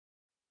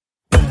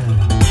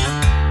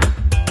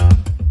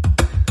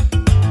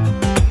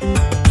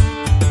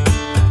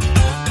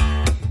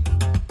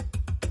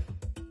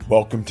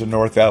Welcome to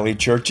North Valley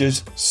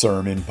Church's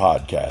Sermon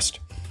Podcast.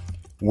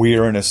 We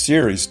are in a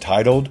series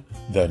titled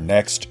The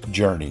Next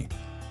Journey.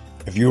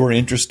 If you are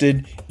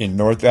interested in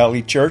North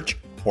Valley Church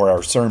or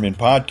our sermon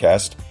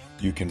podcast,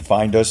 you can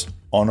find us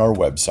on our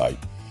website,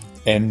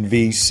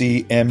 nvcmd.org.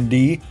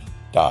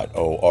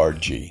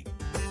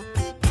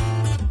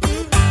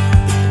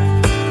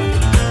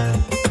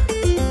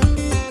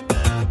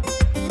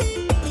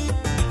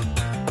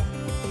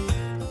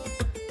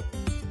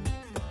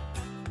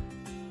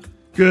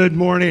 Good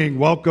morning.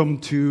 Welcome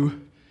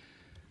to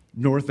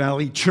North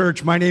Valley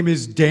Church. My name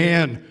is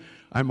Dan.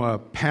 I'm a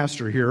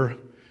pastor here.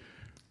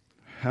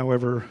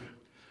 However,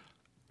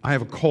 I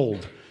have a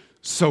cold.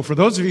 So for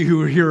those of you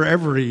who are here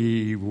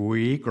every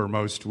week or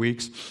most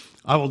weeks,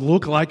 I will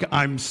look like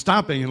I'm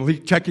stopping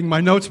and checking my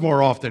notes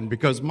more often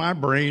because my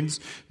brain's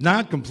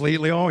not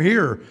completely all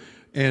here.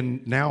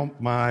 And now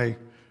my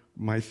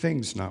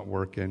thing's not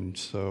working.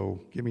 So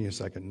give me a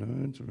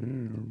second.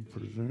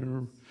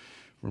 Preserve.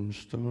 From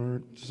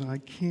start, I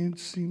can't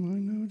see my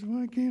notes.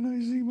 Why can't I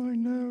see my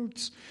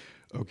notes?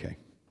 Okay.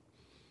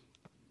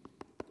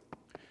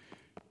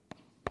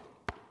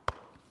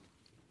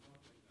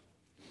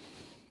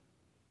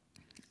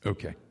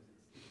 Okay.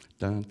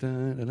 Dun,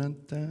 dun, dun, dun,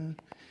 dun.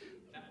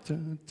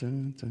 Dun,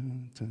 dun,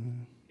 dun,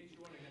 dun.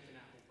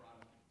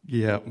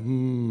 Yeah.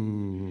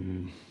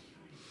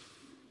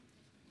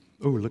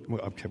 Oh, look.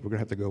 Okay, we're gonna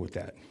have to go with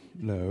that.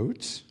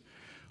 Notes.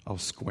 I'll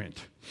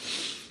squint.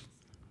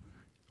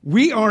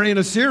 We are in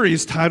a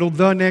series titled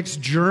The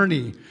Next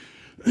Journey.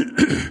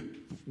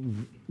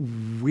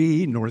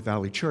 We, North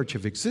Valley Church,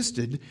 have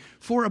existed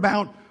for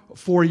about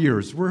 4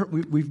 years.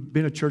 We've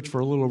been a church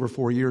for a little over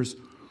 4 years.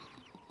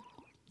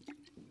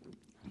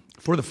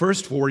 For the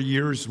first 4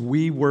 years,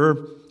 we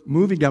were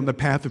moving down the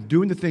path of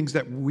doing the things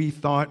that we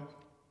thought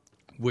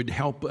would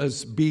help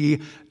us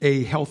be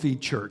a healthy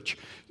church.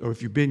 So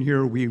if you've been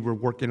here, we were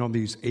working on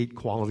these 8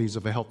 qualities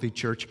of a healthy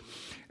church.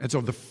 And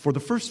so for the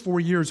first 4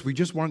 years, we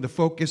just wanted to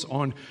focus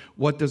on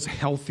what does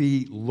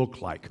healthy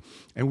look like.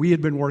 And we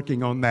had been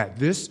working on that.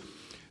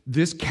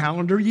 This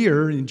calendar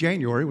year in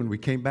January, when we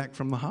came back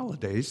from the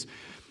holidays,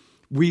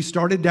 we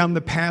started down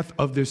the path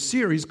of this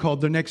series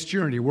called The Next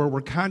Journey, where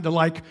we're kind of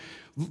like,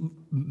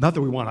 not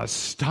that we want to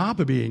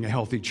stop being a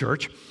healthy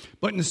church,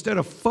 but instead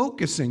of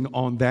focusing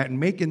on that and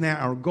making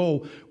that our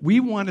goal, we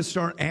want to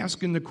start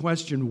asking the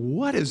question,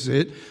 what is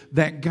it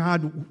that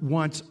God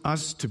wants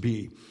us to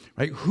be?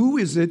 Right? Who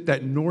is it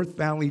that North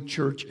Valley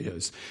Church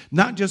is?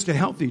 Not just a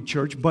healthy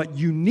church, but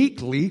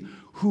uniquely,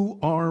 who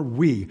are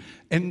we?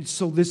 And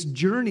so this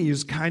journey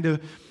is kind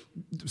of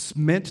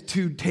meant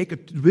to take a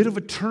bit of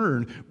a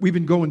turn. We've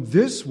been going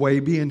this way,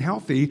 being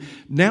healthy.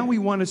 Now we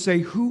want to say,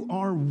 who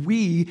are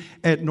we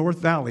at North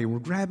Valley? We're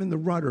grabbing the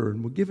rudder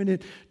and we're giving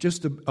it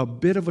just a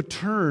bit of a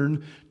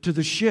turn to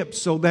the ship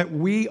so that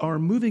we are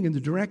moving in the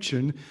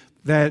direction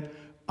that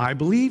I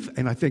believe,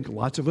 and I think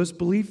lots of us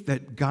believe,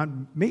 that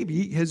God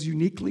maybe has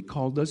uniquely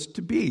called us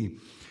to be.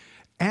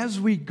 As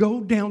we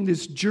go down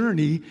this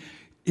journey,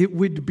 it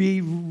would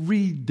be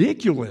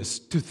ridiculous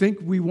to think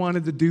we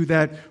wanted to do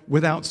that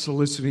without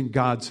soliciting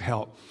God's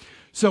help.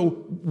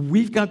 So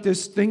we've got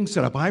this thing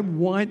set up. I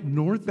want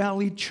North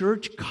Valley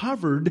Church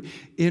covered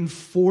in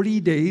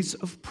 40 days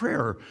of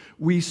prayer.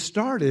 We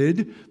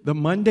started the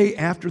Monday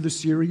after the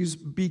series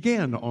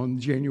began on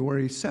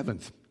January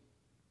 7th.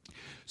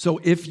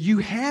 So if you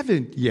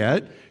haven't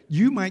yet,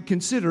 you might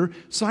consider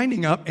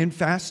signing up and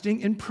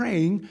fasting and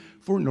praying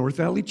for North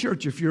Valley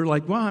Church. If you're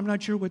like, well, I'm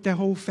not sure what that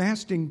whole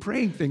fasting,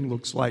 praying thing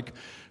looks like,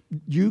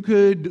 you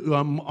could,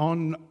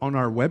 on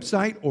our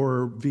website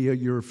or via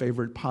your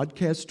favorite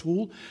podcast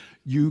tool,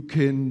 you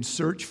can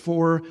search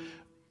for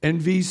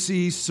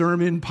NVC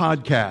Sermon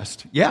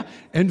Podcast. Yeah,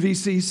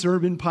 NVC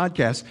Sermon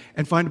Podcast.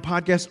 And find a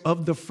podcast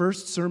of the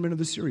first sermon of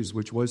the series,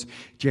 which was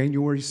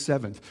January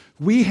 7th.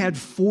 We had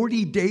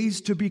 40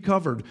 days to be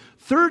covered.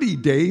 30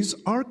 days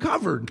are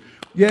covered.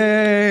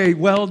 Yay,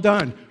 well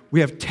done. We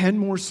have 10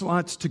 more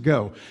slots to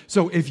go.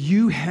 So if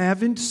you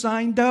haven't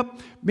signed up,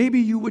 maybe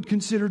you would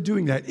consider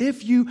doing that.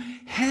 If you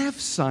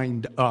have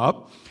signed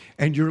up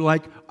and you're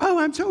like, oh,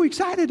 I'm so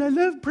excited. I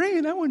love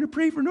praying. I want to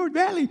pray for North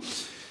Valley.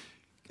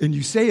 And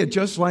you say it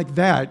just like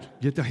that,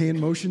 get the hand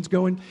motions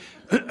going.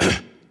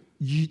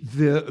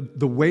 The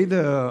way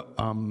the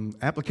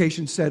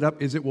application's set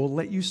up is it will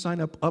let you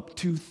sign up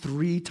to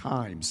 3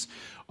 times.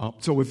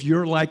 So if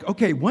you're like,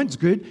 okay, 1's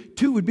good,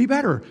 2 would be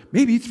better,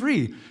 maybe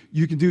 3,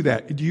 you can do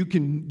that. You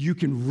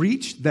can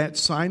reach that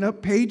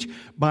sign-up page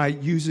by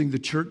using the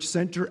Church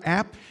Center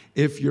app.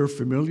 If you're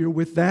familiar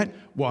with that,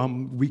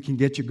 we can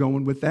get you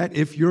going with that.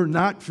 If you're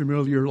not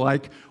familiar,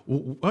 like,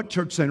 what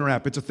Church Center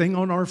app? It's a thing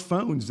on our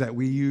phones that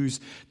we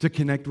use to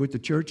connect with the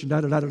church, and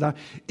da-da-da-da-da.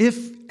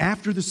 If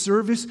after the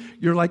service,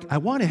 you're like, I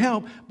want to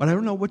help, but I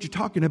don't know what you're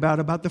talking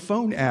about the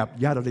phone app,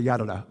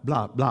 yada-da-yada-da,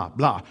 blah, blah,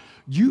 blah.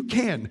 You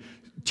can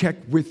check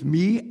with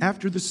me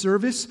after the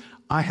service.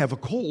 I have a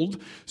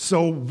cold,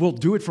 so we'll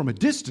do it from a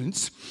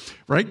distance,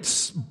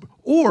 right?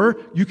 Or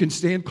you can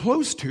stand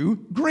close to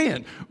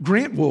Grant.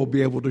 Grant will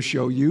be able to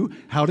show you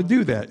how to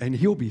do that, and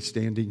he'll be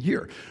standing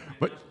here.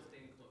 But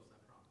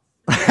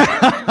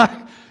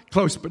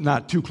Close, but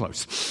not too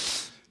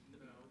close.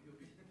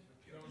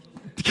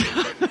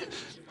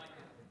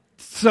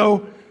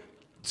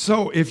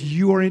 So if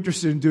you are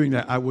interested in doing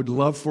that, I would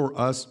love for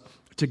us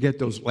to get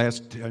those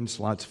last 10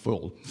 slots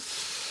full.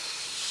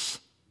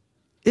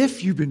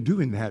 If you've been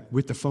doing that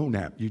with the phone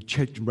app, you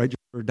check register,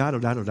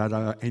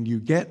 and you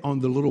get on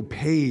the little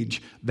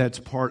page that's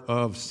part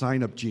of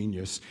Sign Up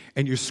Genius,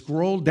 and you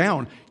scroll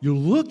down, you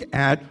look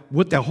at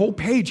what the whole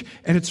page,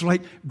 and it's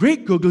like,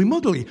 great googly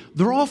moogly,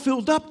 they're all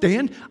filled up,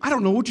 Dan. I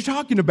don't know what you're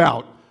talking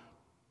about.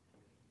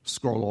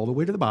 Scroll all the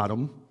way to the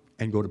bottom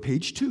and go to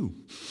page 2.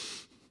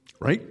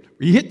 Right?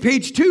 You hit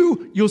page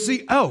 2, you'll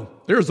see, oh,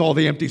 there's all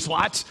the empty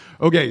slots.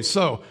 Okay,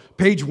 so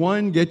page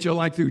 1 gets you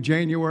like through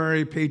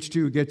January, page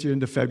 2 gets you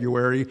into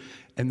February,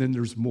 and then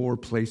there's more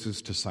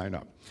places to sign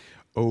up.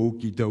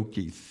 Okie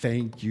dokie,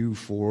 thank you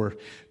for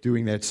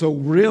doing that. So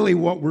really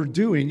what we're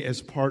doing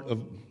as part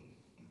of,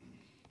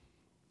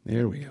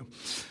 there we go.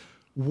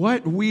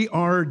 What we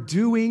are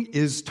doing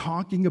is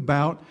talking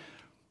about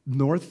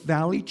North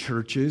Valley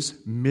Church's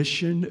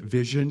mission,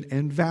 vision,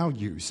 and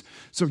values.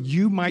 So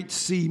you might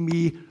see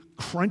me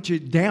crunch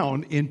it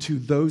down into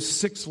those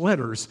 6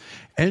 letters,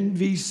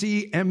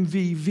 NVC,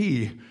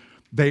 MVV.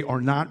 They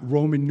are not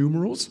Roman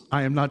numerals.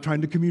 I am not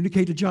trying to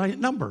communicate a giant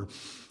number.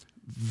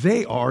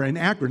 They are an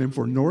acronym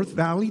for North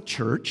Valley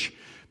Church,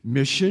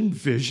 mission,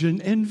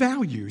 vision, and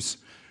values.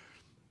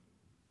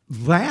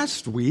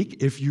 Last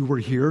week, if you were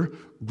here,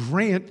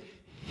 Grant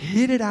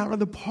hit it out of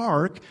the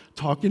park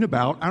talking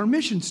about our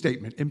mission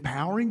statement,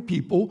 empowering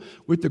people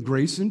with the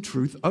grace and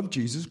truth of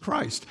Jesus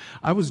Christ.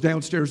 I was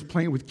downstairs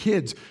playing with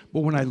kids,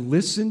 but when I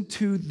listened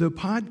to the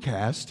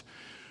podcast,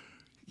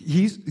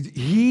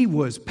 he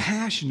was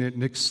passionate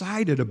and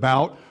excited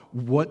about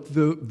what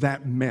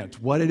that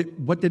meant.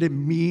 What did it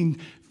mean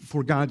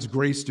for God's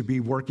grace to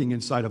be working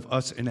inside of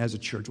us and as a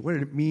church? What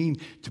did it mean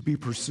to be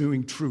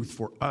pursuing truth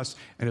for us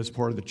and as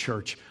part of the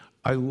church?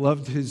 I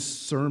loved his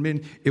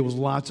sermon. It was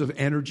lots of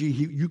energy.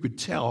 You could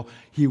tell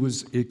he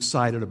was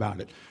excited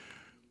about it.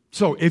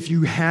 So if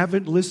you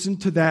haven't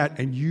listened to that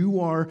and you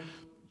are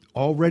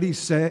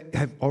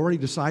have already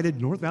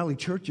decided North Valley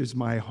Church is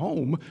my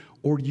home,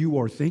 or you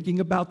are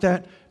thinking about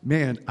that,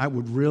 man, I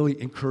would really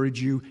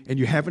encourage you, and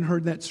you haven't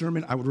heard that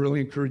sermon, I would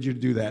really encourage you to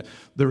do that.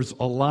 There's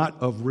a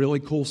lot of really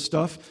cool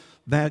stuff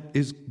that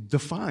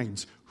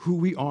defines who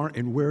we are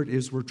and where it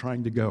is we're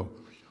trying to go.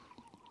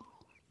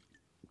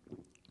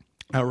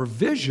 Our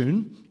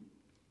vision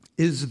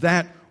is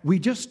that we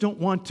just don't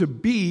want to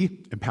be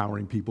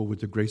empowering people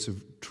with the grace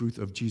of truth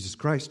of Jesus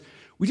Christ.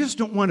 We just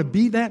don't want to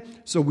be that,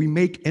 so we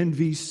make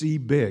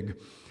NVC big.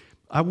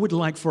 I would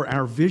like for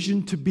our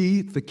vision to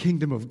be the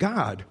kingdom of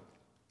God.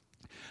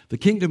 The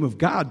kingdom of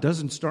God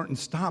doesn't start and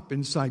stop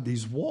inside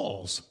these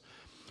walls.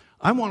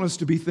 I want us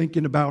to be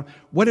thinking about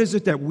what is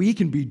it that we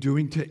can be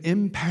doing to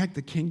impact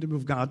the kingdom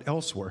of God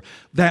elsewhere.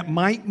 That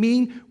might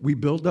mean we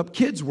build up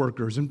kids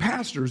workers and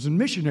pastors and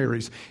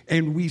missionaries,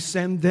 and we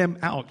send them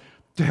out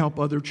to help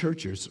other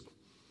churches,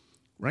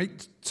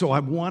 right? So I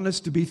want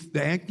us to be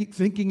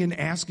thinking and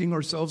asking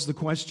ourselves the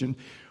question,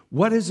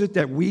 what is it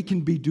that we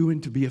can be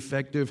doing to be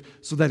effective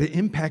so that it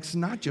impacts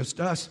not just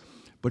us,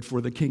 but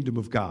for the kingdom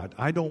of God?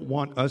 I don't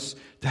want us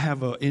to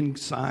have an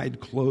inside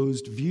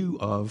closed view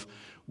of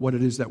what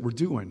it is that we're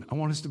doing. I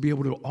want us to be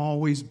able to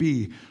always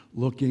be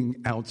looking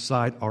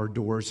outside our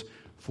doors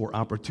for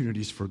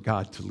opportunities for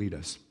God to lead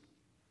us.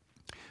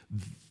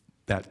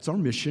 That's our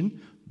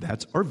mission.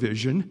 That's our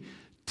vision.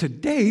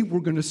 Today,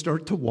 we're going to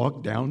start to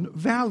walk down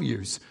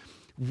values.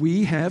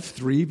 We have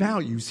 3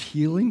 values: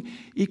 healing,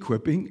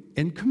 equipping,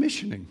 and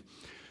commissioning.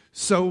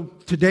 So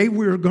today,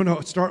 we're going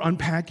to start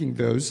unpacking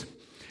those.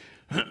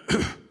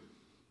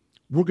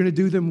 We're going to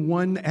do them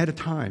one at a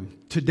time.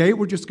 Today,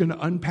 we're just going to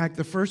unpack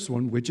the first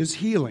one, which is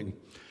healing.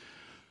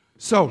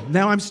 So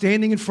now I'm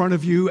standing in front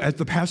of you as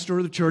the pastor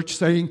of the church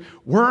saying,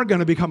 we're going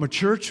to become a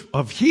church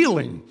of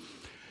healing.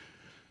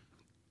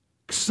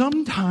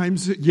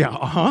 Sometimes,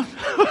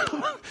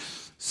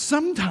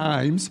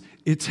 sometimes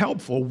it's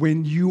helpful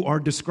when you are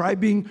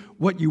describing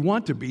what you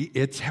want to be,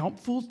 it's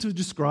helpful to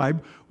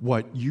describe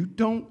what you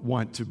don't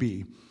want to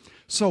be.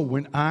 So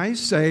when I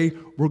say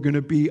we're going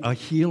to be a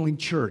healing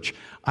church,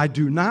 I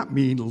do not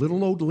mean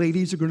little old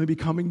ladies are going to be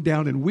coming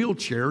down in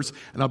wheelchairs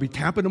and I'll be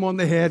tapping them on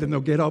the head and they'll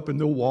get up and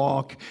they'll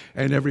walk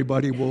and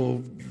everybody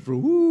will,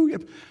 woo.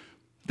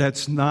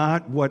 That's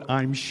not what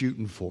I'm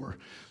shooting for,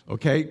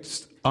 okay?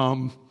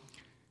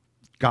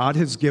 God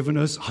has given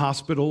us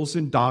hospitals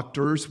and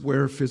doctors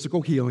where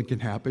physical healing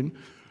can happen.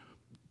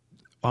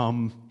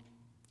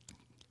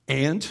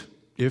 And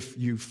if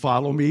you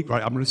follow me,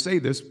 right, I'm going to say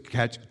this,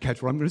 catch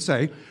what I'm going to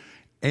say.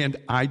 And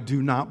I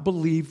do not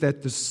believe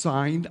that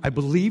I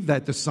believe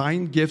that the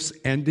sign gifts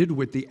ended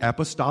with the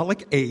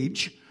apostolic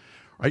age,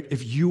 right?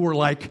 If you were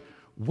like,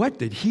 what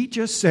did he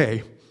just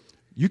say?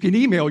 You can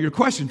email your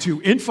question to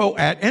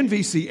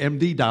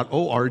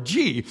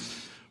info@nvcmd.org.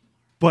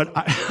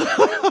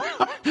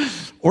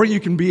 Or you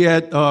can be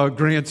at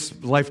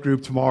Grant's life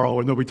group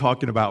tomorrow and they'll be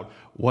talking about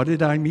What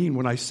did I mean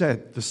when I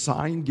said the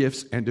sign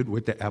gifts ended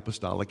with the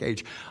apostolic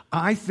age?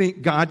 I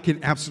think God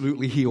can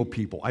absolutely heal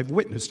people. I've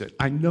witnessed it.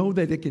 I know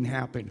that it can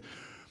happen.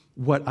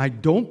 What I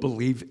don't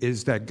believe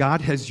is that God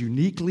has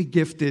uniquely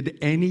gifted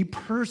any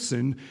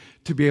person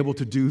to be able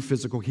to do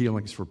physical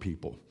healings for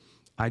people.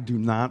 I do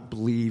not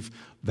believe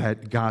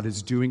that God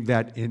is doing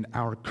that in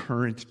our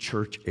current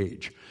church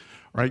age.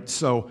 Right?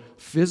 So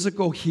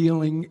physical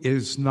healing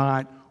is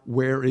not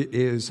where it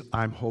is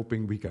I'm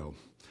hoping we go.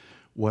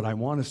 What I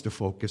want us to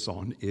focus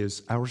on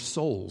is our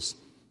souls.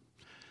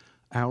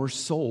 Our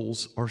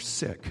souls are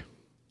sick.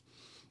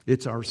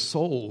 It's our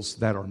souls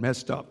that are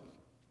messed up.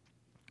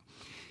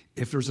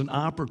 If there's an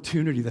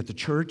opportunity that the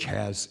church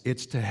has,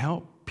 it's to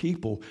help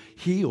people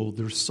heal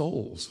their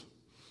souls.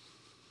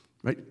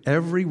 Right?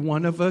 Every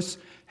one of us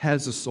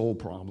has a soul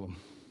problem.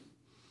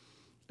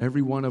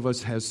 Every one of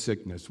us has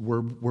sickness.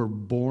 We're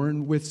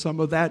born with some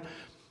of that,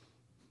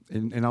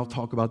 and I'll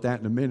talk about that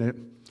in a minute.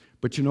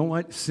 But you know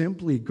what?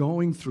 Simply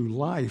going through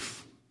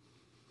life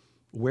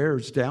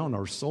wears down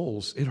our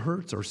souls. It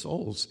hurts our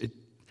souls.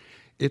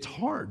 It's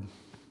hard.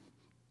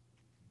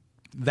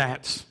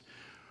 That's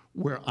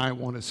where I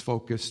want us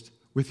focused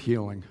with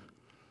healing.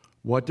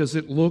 What does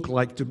it look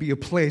like to be a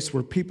place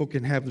where people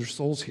can have their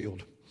souls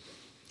healed?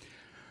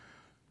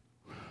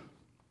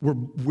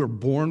 We're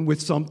born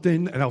with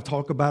something, and I'll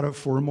talk about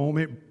it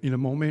in a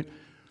moment.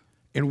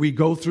 And we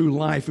go through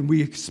life and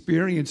we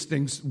experience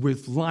things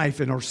with life,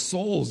 and our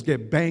souls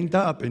get banged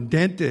up and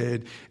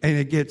dented, and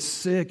it gets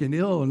sick and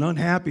ill and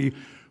unhappy.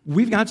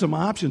 We've got some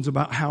options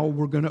about how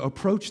we're going to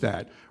approach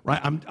that,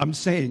 right? I'm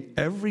saying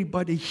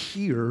everybody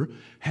here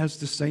has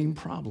the same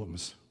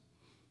problems.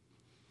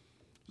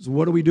 So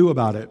what do we do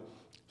about it?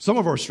 Some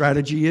of our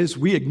strategy is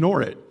we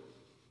ignore it.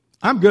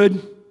 I'm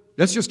good.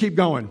 Let's just keep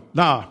going.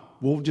 Nah,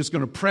 we're just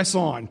going to press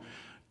on.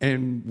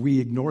 And we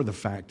ignore the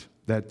fact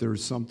that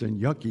there's something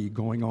yucky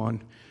going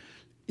on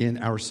in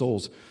our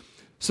souls.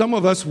 Some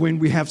of us, when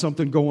we have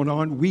something going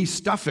on, we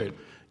stuff it.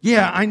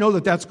 Yeah, I know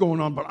that that's going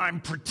on, but I'm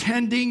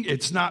pretending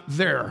it's not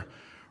there,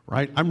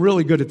 right? I'm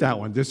really good at that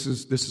one. This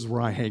is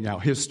where I hang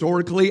out.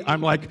 Historically,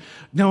 I'm like,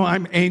 no,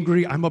 I'm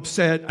angry, I'm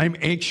upset, I'm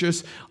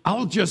anxious.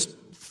 I'll just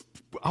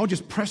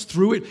press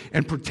through it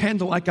and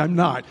pretend like I'm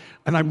not.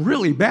 And I'm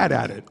really bad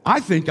at it.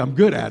 I think I'm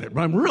good at it,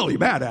 but I'm really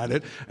bad at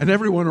it. And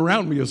everyone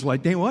around me is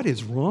like, Dan, what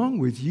is wrong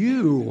with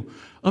you?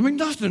 I mean,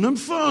 nothing, I'm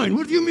fine.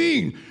 What do you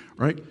mean?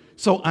 Right?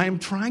 So I'm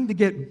trying to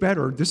get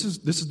better. This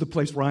is the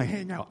place where I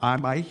hang out.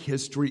 My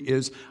history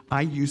is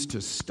I used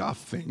to stuff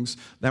things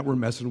that were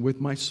messing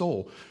with my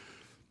soul.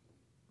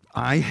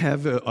 I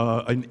have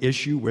an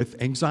issue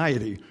with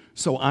anxiety.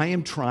 So I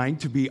am trying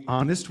to be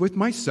honest with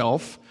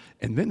myself,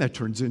 and then that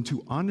turns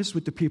into honest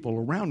with the people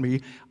around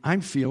me. I'm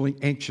feeling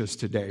anxious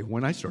today.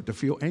 When I start to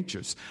feel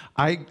anxious,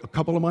 a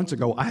couple of months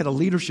ago, I had a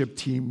leadership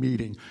team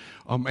meeting,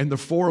 and the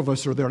four of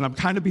us are there, and I'm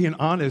kind of being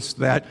honest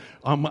that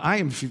I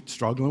am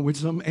struggling with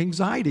some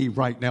anxiety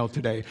right now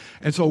today.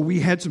 And so we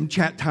had some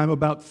chat time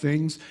about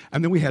things,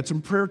 and then we had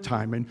some prayer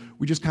time, and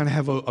we just kind of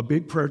have a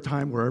big prayer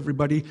time where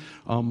everybody,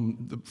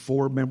 the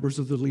four members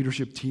of the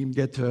leadership team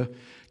get to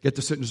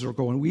sit in a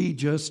circle, and we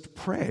just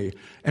pray.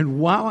 And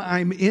while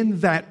I'm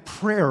in that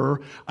prayer,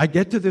 I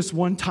get to this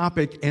one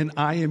topic, and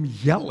I am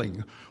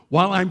yelling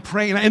while I'm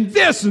praying, and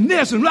this, and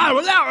blah, blah,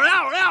 blah,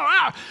 blah,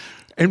 blah.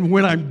 And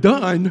when I'm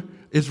done,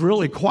 it's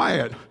really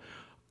quiet.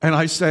 And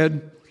I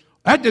said,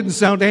 that didn't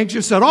sound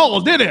anxious at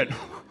all, did it?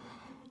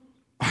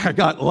 I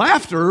got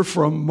laughter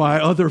from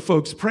my other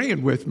folks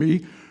praying with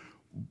me,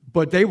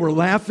 but they were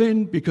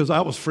laughing because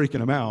I was freaking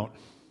them out.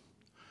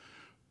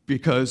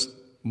 Because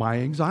my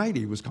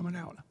anxiety was coming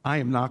out. I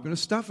am not going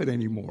to stuff it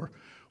anymore.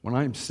 When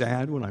I'm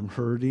sad, when I'm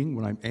hurting,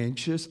 when I'm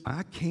anxious,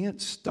 I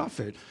can't stuff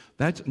it.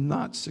 That's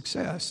not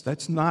success.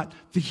 That's not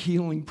the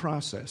healing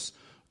process.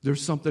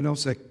 There's something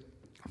else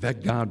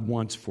that God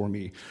wants for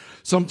me.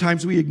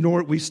 Sometimes we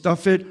ignore it, we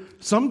stuff it.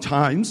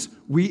 Sometimes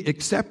we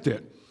accept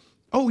it.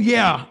 Oh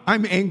yeah,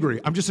 I'm angry.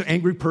 I'm just an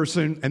angry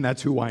person, and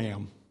that's who I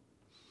am.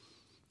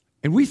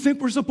 And we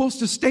think we're supposed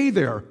to stay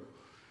there.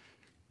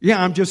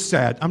 Yeah, I'm just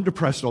sad. I'm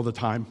depressed all the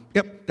time.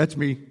 Yep, that's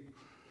me.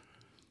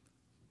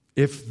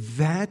 If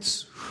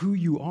that's who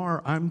you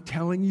are, I'm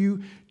telling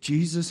you,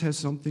 Jesus has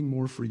something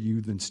more for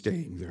you than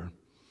staying there.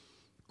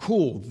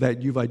 Cool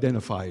that you've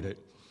identified it.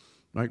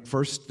 Right?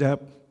 First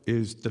step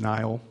is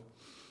denial.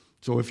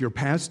 So if you're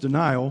past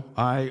denial,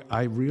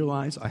 I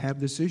realize I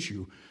have this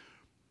issue.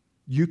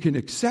 You can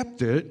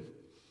accept it,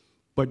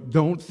 but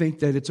don't think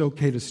that it's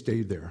okay to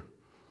stay there.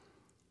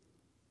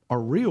 Our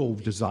real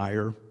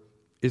desire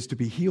is to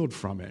be healed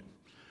from it.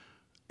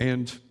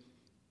 And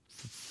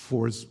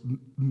for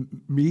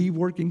me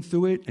working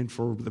through it and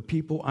for the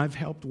people I've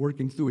helped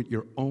working through it,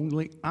 your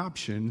only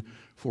option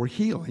for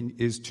healing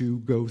is to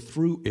go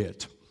through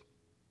it.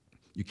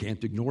 You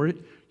can't ignore it.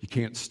 You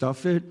can't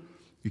stuff it.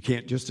 You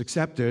can't just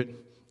accept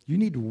it. You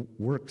need to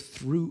work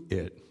through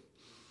it.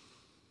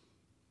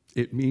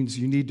 It means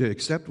you need to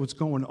accept what's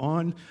going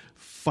on,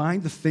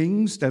 find the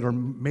things that are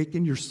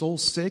making your soul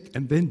sick,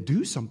 and then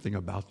do something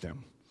about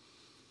them.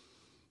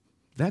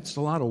 That's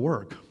a lot of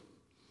work.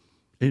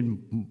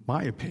 In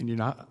my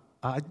opinion,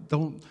 I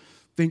don't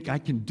think I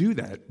can do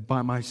that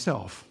by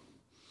myself.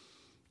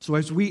 So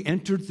as we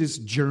entered this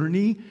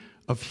journey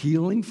of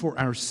healing for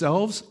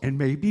ourselves and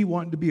maybe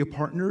wanting to be a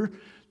partner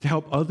to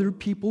help other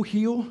people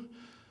heal,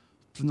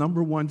 the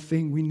number one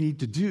thing we need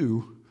to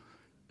do,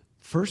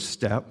 first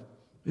step,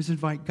 is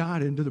invite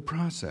God into the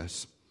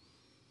process.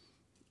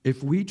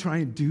 If we try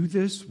and do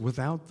this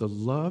without the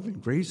love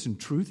and grace and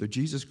truth of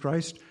Jesus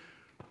Christ,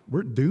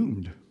 we're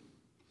doomed.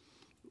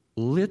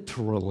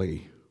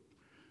 Literally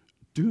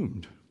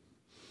doomed.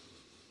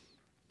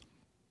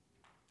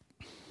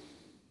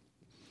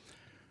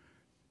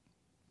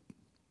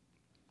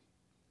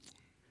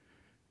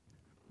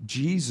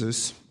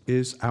 Jesus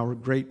is our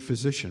great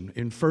physician.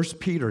 In 1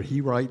 Peter, he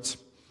writes,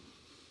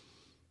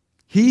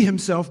 "He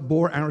himself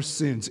bore our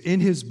sins in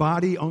his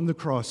body on the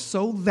cross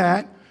so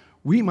that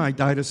we might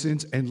die to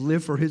sins and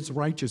live for his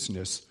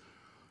righteousness."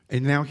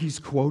 And now he's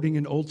quoting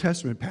an Old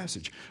Testament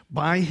passage.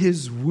 "By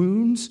his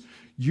wounds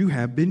you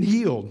have been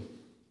healed."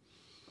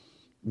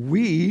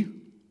 We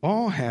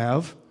all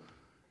have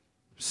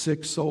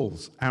sick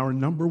souls. Our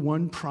number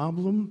one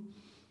problem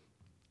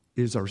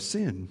is our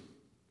sin.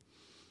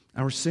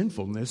 Our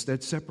sinfulness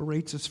that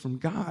separates us from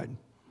God.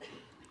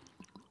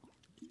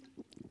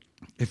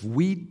 If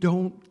we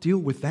don't deal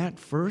with that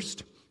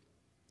first,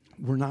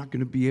 we're not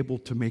going to be able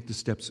to make the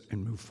steps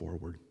and move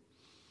forward.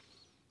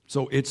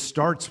 So it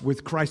starts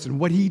with Christ and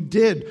what he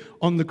did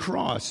on the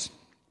cross.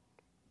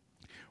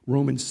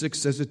 Romans 6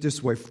 says it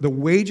this way: "The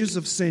wages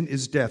of sin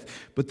is death,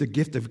 but the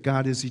gift of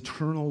God is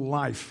eternal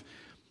life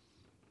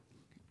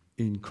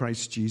in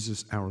Christ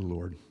Jesus our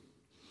Lord."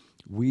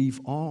 We've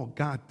all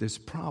got this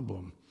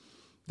problem,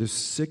 this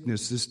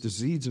sickness, this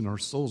disease in our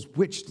souls,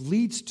 which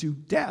leads to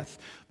death.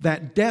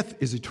 That death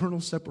is eternal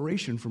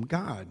separation from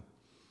God.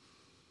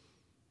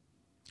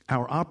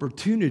 Our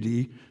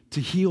opportunity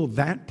to heal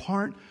that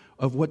part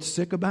of what's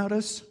sick about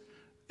us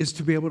is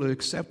to be able to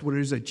accept what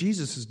it is that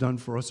Jesus has done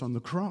for us on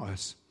the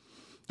cross.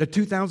 That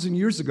 2,000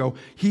 years ago,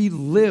 he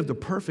lived a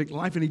perfect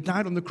life and he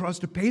died on the cross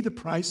to pay the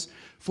price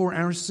for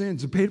our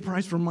sins, to pay the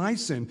price for my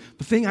sin,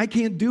 the thing I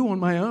can't do on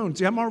my own.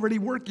 See, I'm already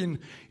working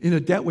in a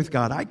debt with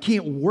God. I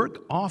can't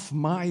work off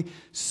my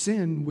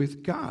sin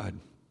with God.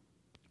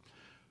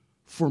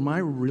 For my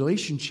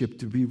relationship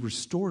to be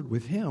restored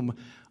with him,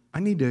 I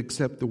need to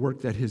accept the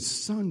work that his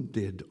son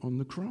did on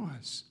the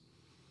cross.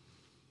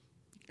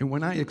 And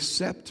when I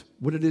accept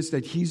what it is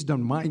that he's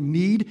done, my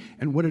need,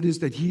 and what it is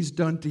that he's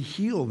done to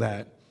heal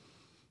that,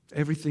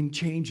 everything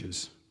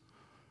changes.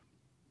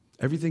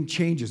 Everything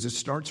changes. It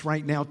starts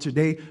right now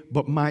today,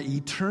 but my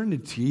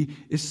eternity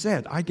is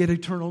set. I get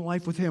eternal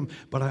life with him,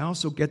 but I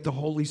also get the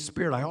Holy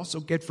Spirit. I also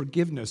get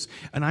forgiveness,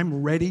 and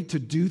I'm ready to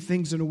do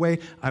things in a way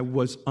I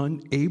was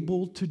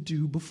unable to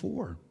do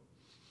before.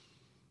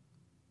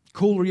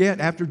 Cooler yet,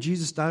 after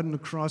Jesus died on the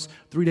cross,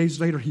 3 days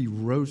later, he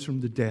rose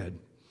from the dead.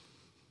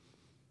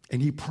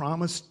 And he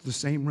promised the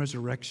same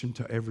resurrection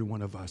to every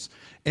one of us.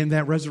 And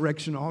that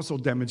resurrection also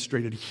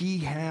demonstrated he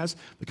has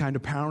the kind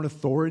of power and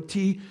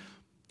authority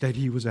that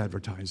he was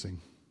advertising.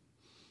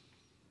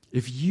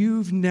 If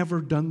you've never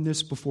done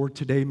this before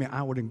today, man,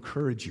 I would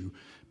encourage you,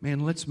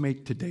 man, let's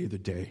make today the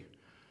day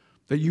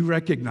that you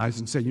recognize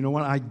and say, you know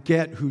what, I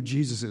get who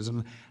Jesus is,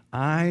 and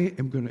I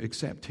am going to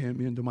accept him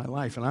into my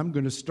life. And I'm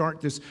going to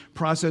start this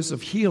process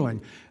of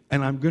healing.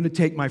 And I'm going to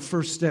take my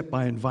first step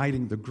by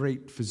inviting the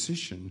great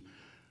physician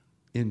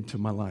into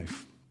my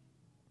life.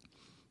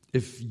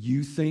 If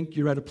you think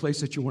you're at a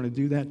place that you want to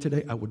do that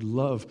today, I would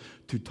love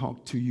to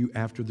talk to you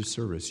after the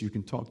service. You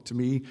can talk to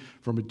me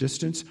from a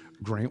distance.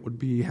 Grant would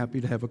be happy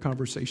to have a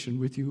conversation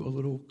with you a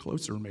little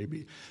closer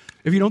maybe.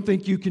 If you don't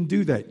think you can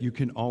do that, you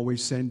can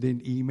always send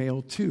an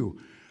email to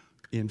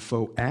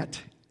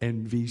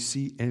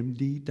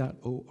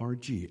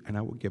info@nvcmd.org, and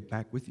I will get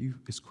back with you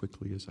as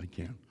quickly as I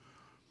can.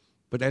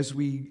 But as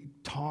we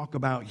talk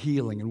about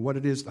healing and what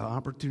it is, the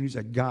opportunities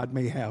that God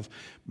may have,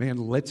 man,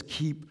 let's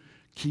keep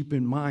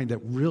in mind that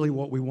really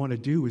what we want to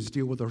do is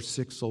deal with our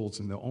sick souls.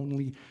 And the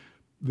only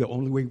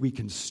way we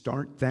can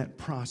start that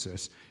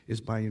process is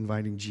by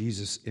inviting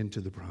Jesus into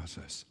the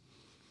process.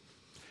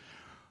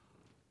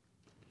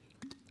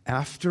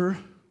 After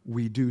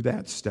we do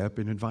that step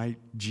and invite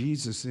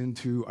Jesus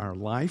into our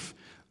life,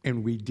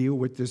 and we deal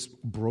with this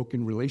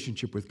broken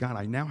relationship with God,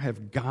 I now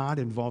have God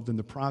involved in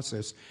the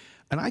process.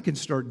 And I can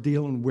start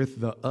dealing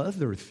with the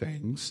other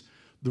things,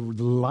 the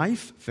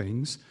life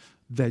things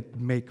that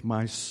make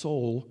my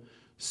soul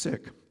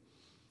sick.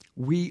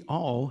 We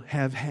all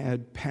have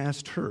had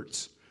past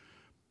hurts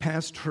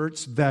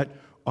that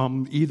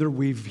either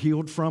we've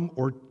healed from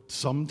or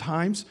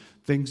sometimes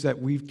things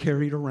that we've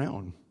carried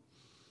around.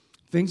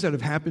 Things that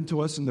have happened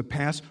to us in the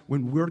past,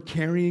 when we're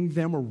carrying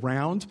them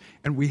around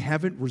and we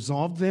haven't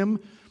resolved them,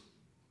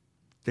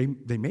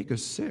 they make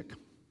us sick.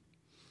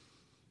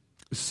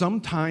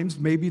 Sometimes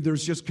maybe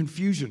there's just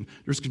confusion.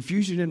 There's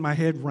confusion in my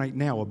head right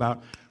now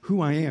about who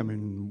I am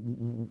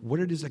and what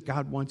it is that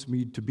God wants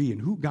me to be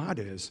and who God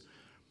is.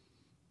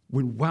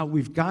 While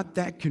we've got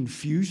that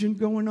confusion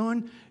going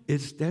on,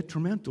 it's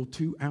detrimental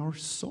to our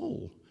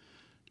soul.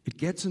 It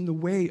gets in the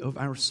way of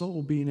our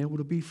soul being able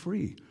to be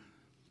free.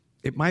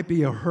 It might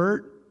be a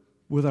hurt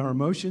with our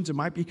emotions. It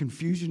might be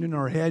confusion in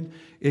our head.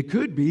 It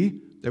could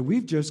be that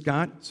we've just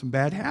got some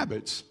bad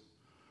habits.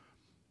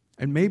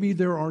 And maybe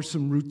there are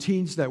some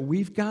routines that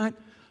we've got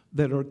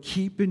that are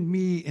keeping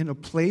me in a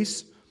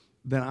place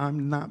that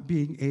I'm not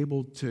being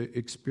able to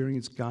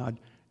experience God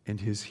and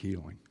His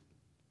healing.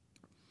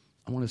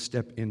 I want to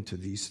step into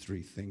these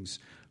three things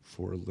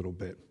for a little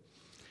bit.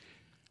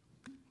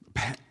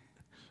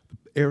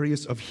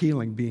 Areas of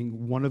healing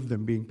being one of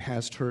them, being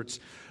past hurts.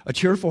 A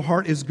cheerful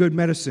heart is good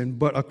medicine,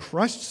 but a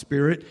crushed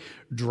spirit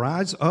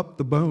dries up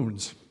the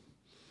bones.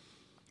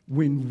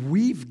 When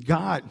we've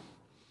got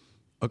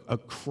a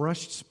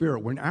crushed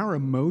spirit, when our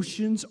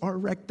emotions are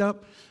wrecked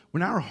up,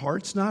 when our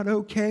heart's not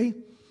okay,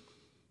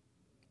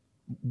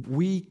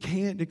 we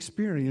can't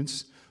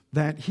experience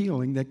that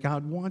healing that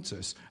God wants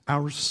us.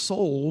 Our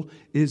soul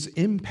is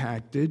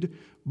impacted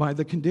by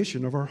the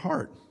condition of our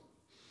heart.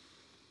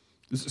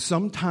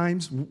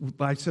 Sometimes,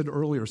 I said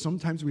earlier,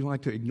 sometimes we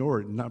like to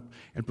ignore it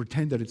and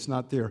pretend that it's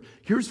not there.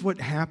 Here's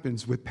what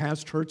happens with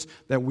past hurts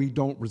that we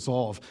don't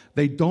resolve.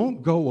 They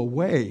don't go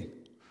away.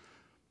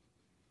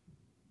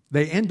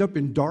 They end up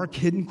in dark,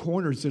 hidden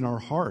corners in our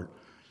heart.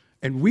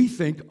 And we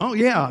think, oh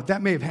yeah,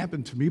 that may have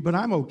happened to me, but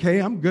I'm okay,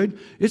 I'm good.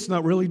 It's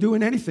not really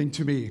doing anything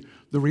to me.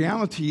 The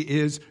reality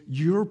is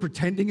you're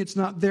pretending it's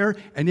not there,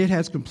 and it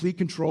has complete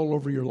control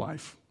over your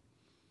life.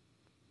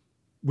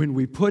 When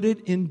we put it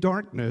in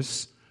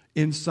darkness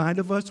inside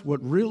of us,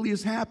 what really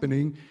is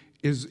happening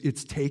is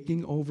it's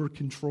taking over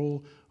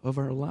control of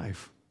our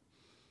life.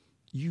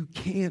 You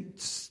can't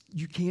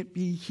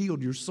be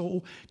healed. Your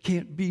soul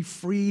can't be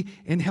free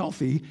and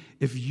healthy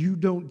if you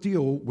don't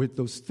deal with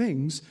those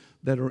things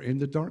that are in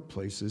the dark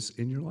places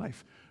in your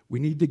life. We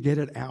need to get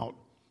it out.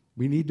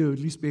 We need to at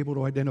least be able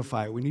to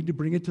identify it. We need to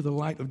bring it to the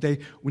light of day.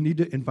 We need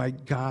to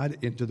invite God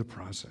into the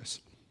process.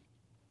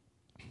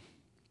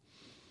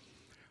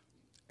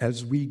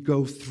 As we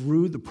go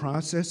through the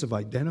process of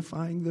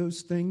identifying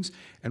those things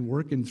and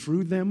working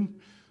through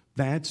them,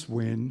 that's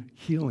when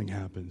healing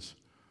happens.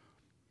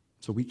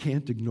 So we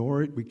can't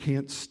ignore it. We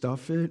can't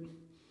stuff it.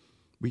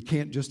 We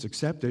can't just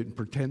accept it and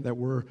pretend that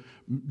we're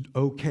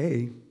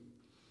okay.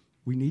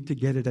 We need to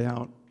get it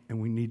out,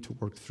 and we need to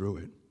work through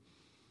it.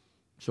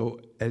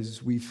 So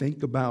as we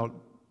think about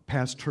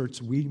past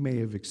hurts we may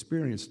have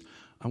experienced,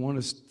 I want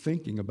us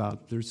thinking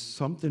about there's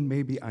something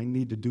maybe I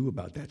need to do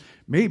about that.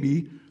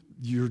 Maybe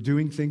you're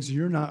doing things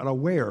you're not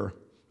aware.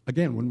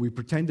 Again, when we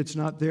pretend it's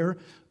not there,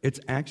 it's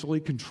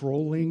actually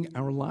controlling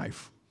our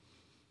life,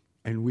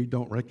 and we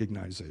don't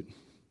recognize it.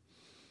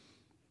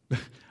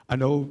 I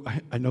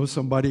know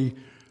somebody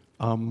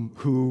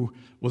who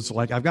was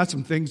like, I've got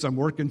some things I'm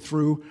working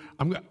through,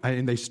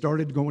 and they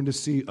started going to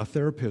see a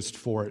therapist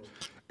for it.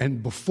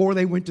 And before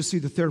they went to see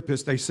the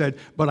therapist, they said,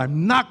 but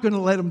I'm not going to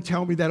let them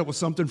tell me that it was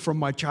something from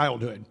my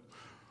childhood.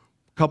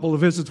 A couple of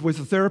visits with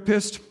the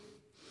therapist.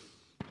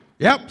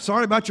 Yep,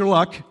 sorry about your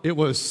luck. It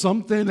was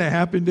something that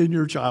happened in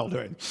your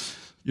childhood.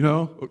 You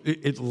know,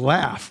 it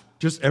laughed.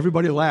 Just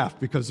everybody laughed,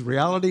 because the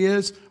reality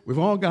is we've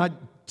all got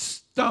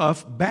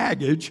stuff,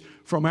 baggage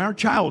from our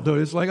childhood.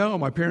 It's like, oh,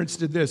 my parents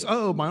did this.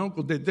 Oh, my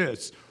uncle did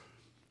this.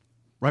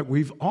 Right?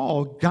 We've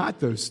all got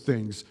those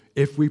things.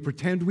 If we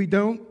pretend we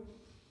don't,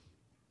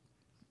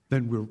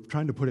 then we're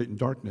trying to put it in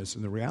darkness.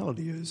 And the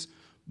reality is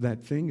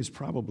that thing is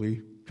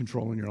probably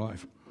controlling your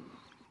life.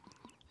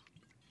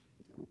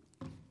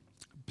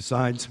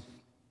 Besides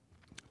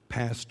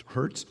past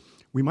hurts,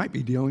 we might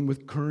be dealing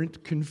with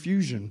current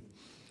confusion.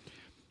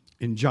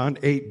 In John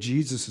 8,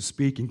 Jesus is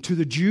speaking. To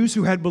the Jews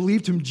who had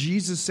believed him,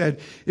 Jesus said,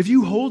 if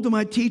you hold to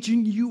my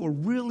teaching, you are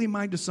really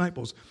my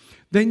disciples.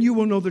 Then you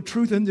will know the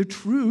truth, and the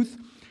truth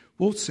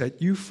will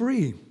set you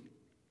free.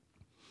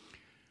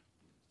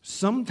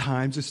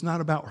 Sometimes it's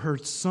not about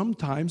hurts.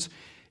 Sometimes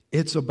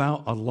it's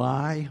about a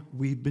lie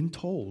we've been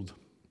told.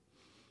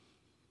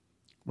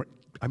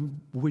 I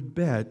would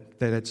bet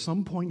that at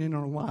some point in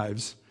our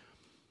lives,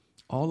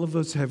 all of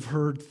us have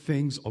heard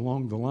things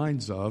along the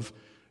lines of,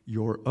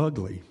 you're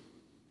ugly.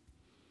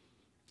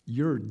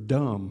 You're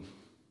dumb.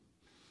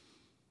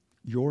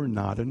 You're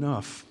not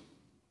enough.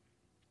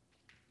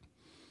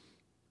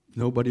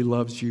 Nobody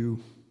loves you.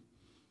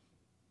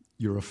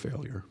 You're a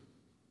failure.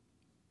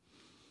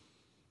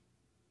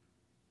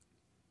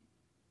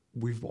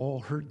 We've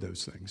all heard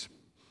those things.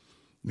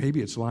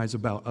 Maybe it's lies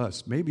about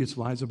us. Maybe it's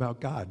lies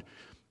about God.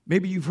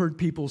 Maybe you've heard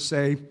people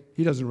say,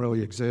 he doesn't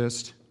really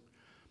exist.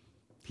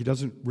 He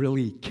doesn't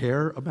really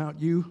care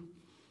about you.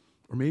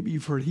 Or maybe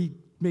you've heard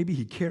maybe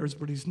he cares,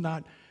 but he's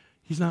not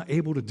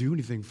able to do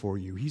anything for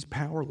you. He's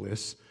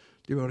powerless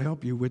to be able to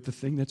help you with the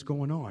thing that's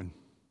going on.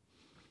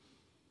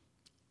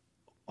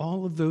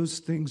 All of those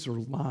things are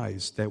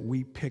lies that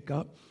we pick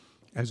up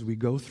as we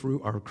go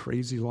through our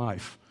crazy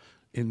life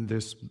in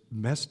this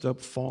messed up,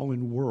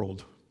 fallen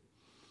world.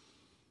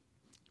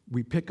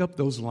 We pick up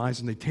those lies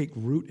and they take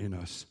root in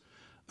us.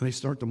 And they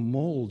start to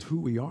mold who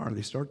we are.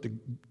 They start to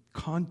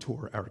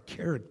contour our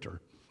character.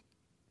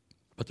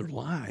 But they're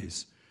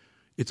lies.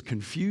 It's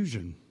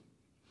confusion.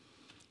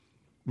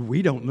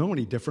 we don't know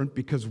any different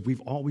because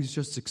we've always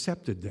just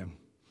accepted them.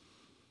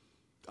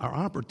 Our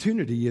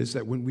opportunity is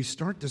that when we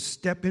start to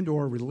step into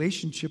our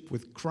relationship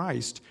with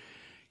Christ,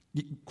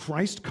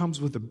 Christ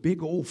comes with a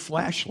big old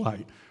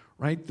flashlight,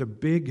 right? The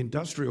big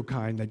industrial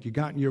kind that you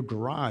got in your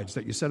garage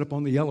that you set up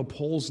on the yellow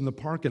poles in the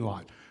parking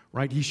lot,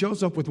 right? He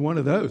shows up with one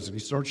of those and he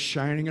starts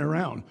shining it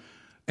around.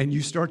 And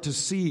you start to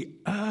see,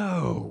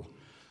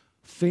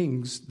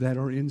 things that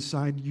are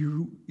inside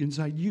you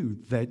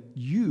that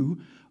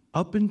you,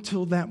 up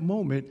until that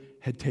moment,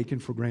 had taken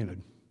for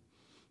granted.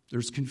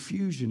 There's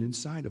confusion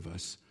inside of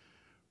us.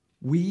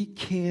 We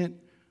can't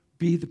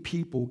be the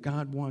people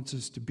God wants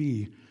us to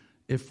be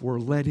if we're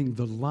letting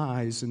the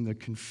lies and the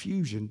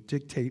confusion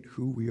dictate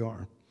who we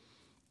are.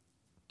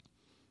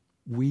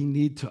 We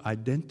need to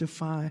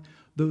identify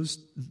those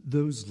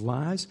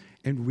lies,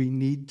 and we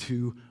need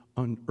to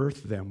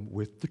unearth them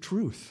with the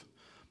truth.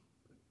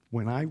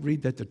 When I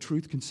read that the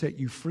truth can set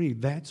you free,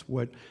 that's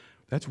where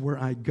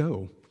I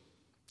go.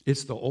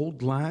 It's the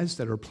old lies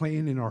that are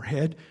playing in our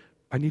head.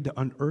 I need to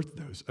unearth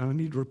those. I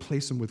need to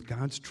replace them with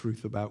God's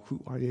truth about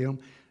who I am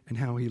and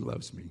how He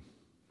loves me.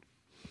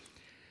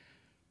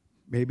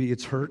 Maybe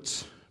it's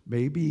hurts.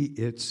 Maybe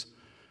it's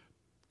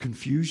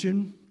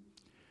confusion.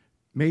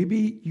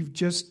 Maybe you've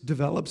just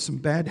developed some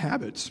bad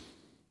habits.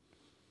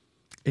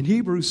 In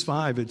Hebrews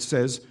 5, it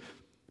says,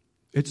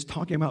 it's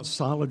talking about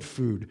solid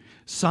food.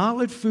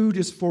 Solid food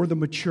is for the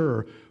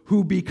mature,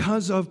 who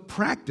because of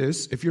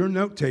practice, if you're a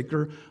note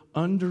taker,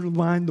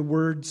 underline the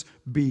words,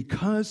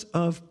 because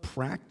of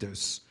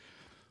practice.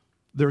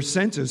 Their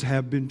senses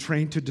have been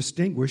trained to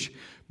distinguish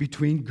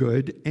between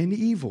good and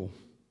evil.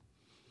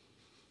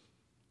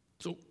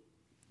 So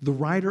the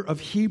writer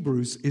of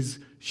Hebrews is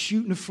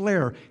shooting a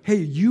flare. Hey,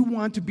 you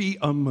want to be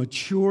a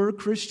mature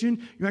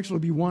Christian? You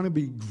actually want to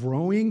be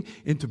growing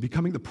into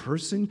becoming the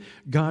person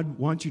God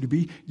wants you to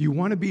be? You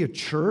want to be a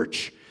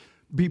church?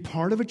 Be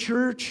part of a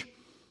church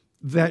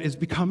that is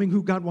becoming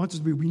who God wants us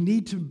to be? We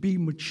need to be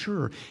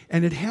mature.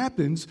 And it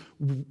happens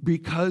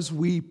because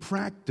we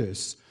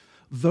practice.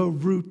 The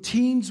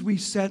routines we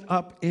set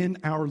up in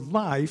our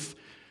life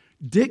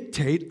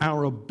dictate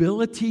our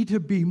ability to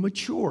be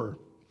mature.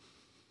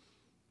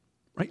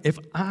 Right? If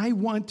I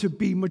want to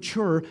be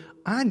mature,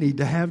 I need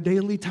to have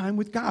daily time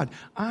with God.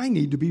 I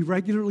need to be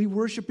regularly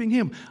worshiping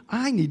Him.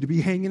 I need to be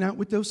hanging out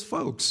with those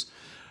folks.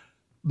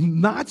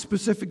 Not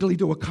specifically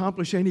to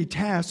accomplish any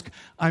task.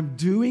 I'm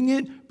doing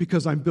it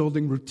because I'm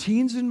building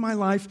routines in my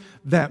life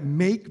that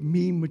make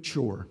me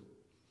mature.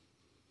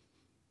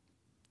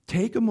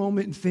 Take a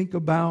moment and think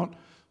about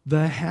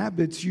the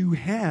habits you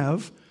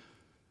have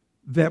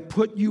that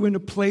put you in a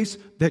place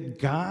that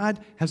God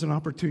has an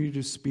opportunity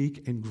to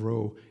speak and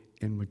grow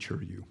and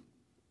mature you.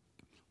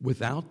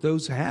 Without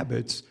those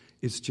habits,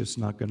 it's just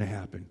not going to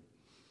happen.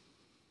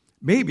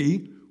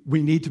 Maybe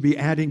we need to be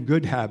adding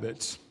good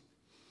habits.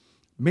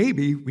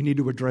 Maybe we need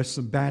to address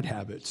some bad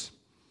habits.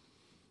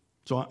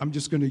 So I'm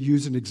just going to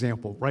use an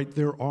example, right?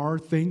 There are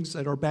things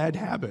that are bad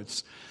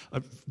habits.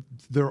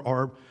 There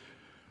are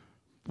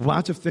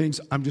lots of things.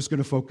 I'm just going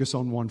to focus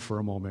on one for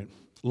a moment.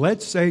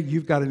 Let's say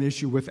you've got an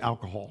issue with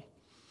alcohol.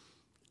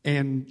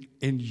 And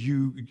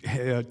you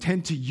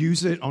tend to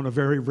use it on a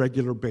very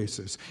regular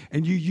basis.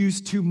 And you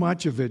use too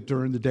much of it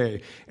during the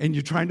day. And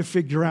you're trying to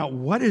figure out,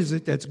 what is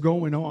it that's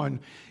going on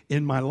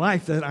in my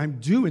life that I'm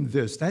doing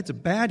this? That's a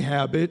bad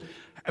habit,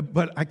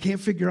 but I can't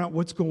figure out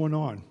what's going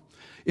on.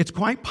 It's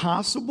quite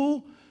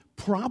possible,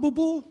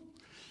 probable,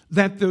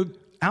 that the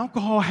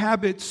alcohol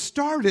habit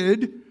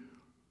started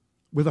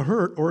with a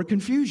hurt or a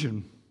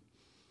confusion.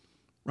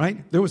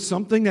 Right? There was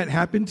something that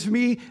happened to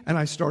me, and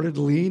I started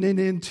leaning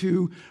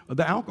into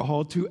the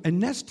alcohol to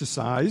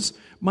anesthetize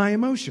my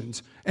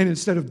emotions. And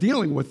instead of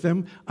dealing with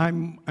them,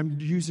 I'm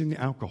using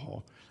the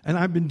alcohol. And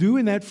I've been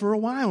doing that for a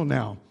while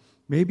now.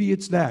 Maybe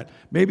it's that.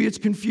 Maybe it's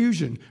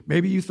confusion.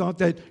 Maybe you thought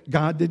that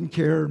God didn't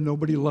care,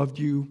 nobody loved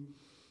you,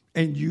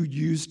 and you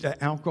used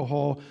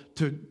alcohol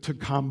to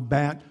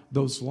combat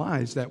those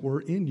lies that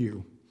were in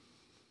you.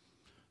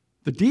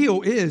 The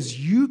deal is,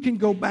 you can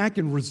go back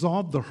and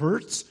resolve the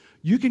hurts.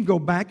 You can go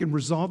back and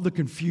resolve the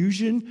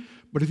confusion,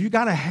 but if you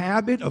got a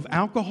habit of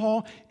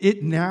alcohol,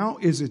 it now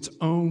is its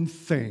own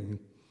thing.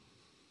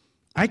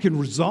 I can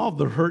resolve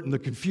the hurt and the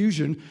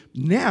confusion.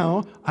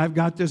 Now I've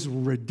got this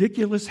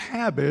ridiculous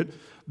habit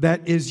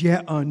that is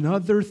yet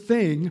another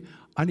thing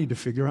I need to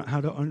figure out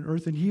how to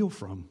unearth and heal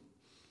from.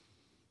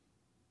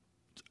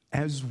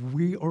 As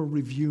we are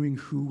reviewing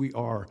who we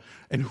are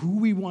and who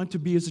we want to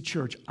be as a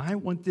church, I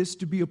want this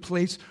to be a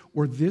place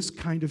where this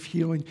kind of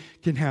healing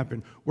can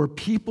happen, where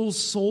people's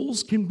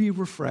souls can be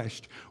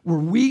refreshed, where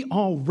we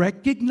all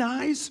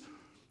recognize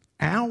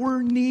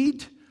our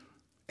need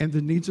and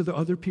the needs of the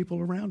other people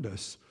around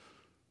us,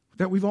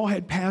 that we've all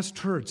had past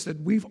hurts,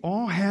 that we've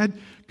all had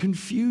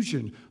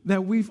confusion,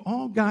 that we've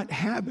all got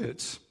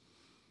habits.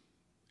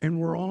 And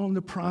we're all in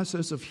the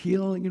process of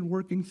healing and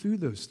working through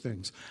those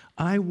things.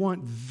 I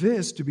want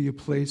this to be a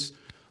place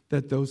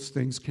that those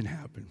things can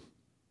happen.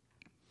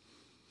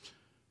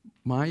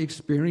 My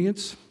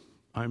experience,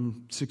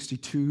 I'm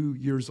 62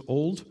 years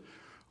old.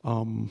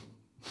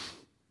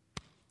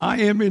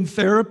 I am in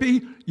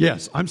therapy.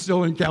 Yes, I'm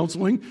still in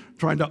counseling,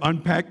 trying to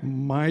unpack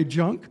my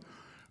junk.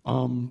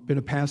 Been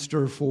a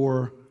pastor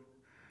for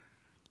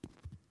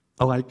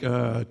like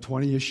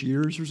 20-ish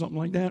years or something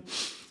like that.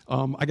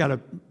 I got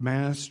a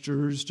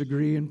master's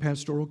degree in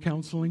pastoral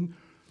counseling.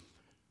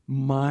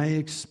 My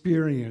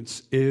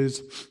experience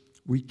is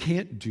we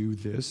can't do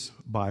this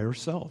by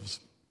ourselves.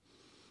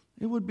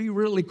 It would be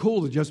really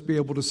cool to just be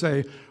able to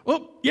say,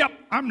 oh, yep,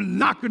 I'm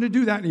not going to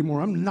do that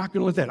anymore. I'm not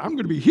going to let that. I'm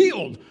going to be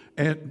healed.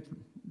 And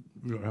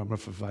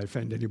if I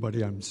offend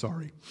anybody, I'm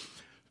sorry.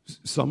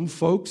 Some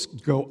folks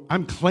go,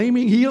 I'm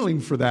claiming healing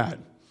for that.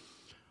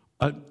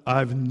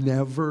 I've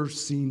never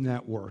seen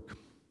that work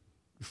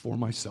for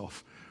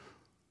myself.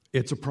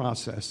 It's a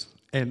process,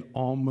 and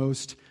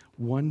almost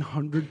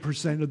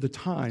 100% of the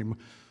time,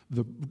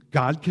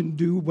 God can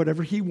do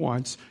whatever He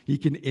wants. He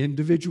can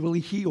individually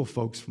heal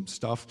folks from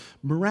stuff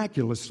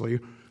miraculously,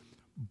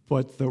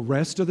 but the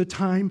rest of the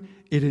time,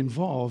 it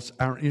involves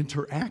our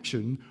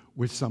interaction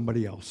with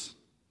somebody else.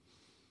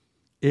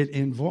 It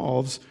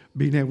involves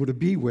being able to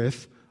be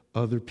with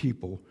other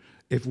people.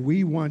 If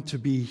we want to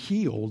be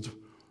healed,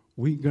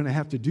 we're going to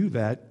have to do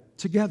that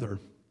together.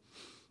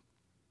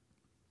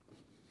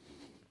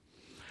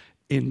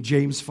 In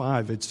James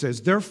 5, it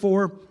says,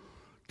 therefore,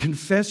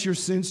 confess your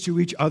sins to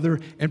each other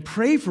and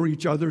pray for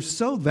each other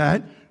so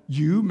that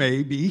you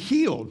may be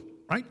healed.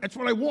 Right? That's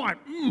what I want.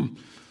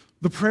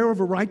 The prayer of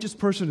a righteous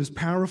person is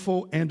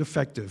powerful and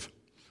effective.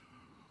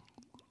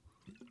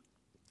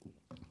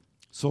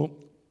 So,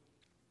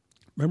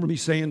 remember me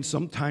saying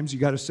sometimes you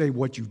got to say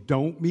what you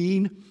don't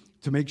mean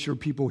to make sure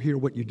people hear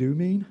what you do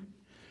mean?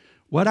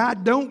 What I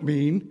don't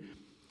mean,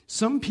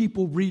 some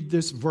people read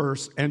this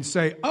verse and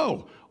say,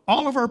 oh,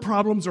 all of our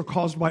problems are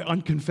caused by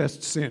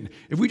unconfessed sin.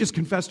 If we just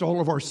confessed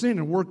all of our sin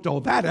and worked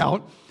all that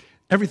out,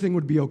 everything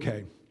would be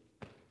okay.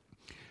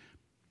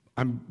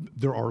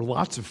 There are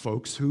lots of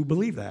folks who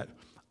believe that.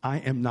 I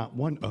am not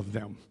one of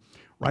them,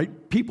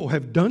 right? People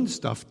have done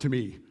stuff to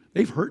me.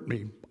 They've hurt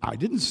me. I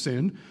didn't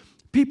sin.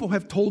 People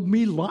have told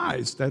me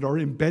lies that are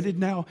embedded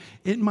now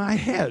in my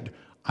head.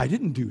 I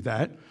didn't do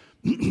that.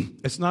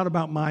 It's not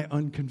about my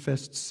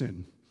unconfessed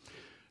sin.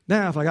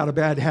 Now, if I got a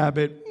bad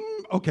habit,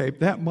 okay,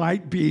 that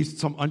might be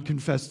some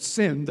unconfessed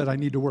sin that I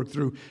need to work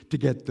through to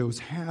get those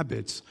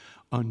habits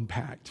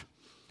unpacked.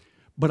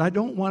 But I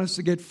don't want us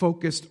to get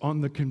focused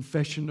on the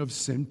confession of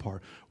sin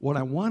part. What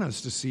I want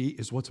us to see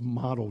is what's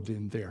modeled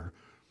in there.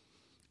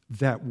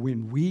 That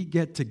when we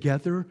get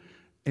together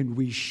and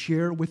we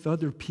share with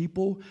other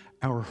people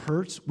our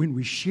hurts, when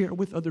we share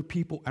with other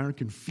people our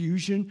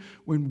confusion,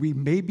 when we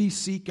maybe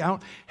seek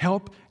out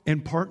help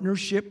and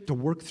partnership to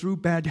work through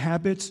bad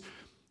habits,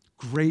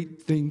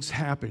 great things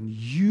happen.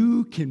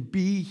 You can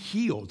be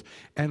healed.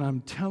 And I'm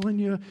telling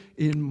you,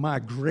 in my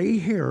gray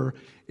hair,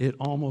 it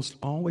almost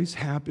always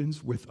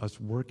happens with us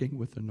working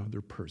with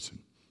another person.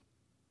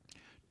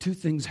 Two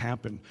things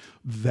happen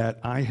that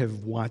I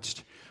have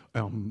watched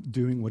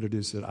doing what it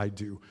is that I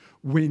do.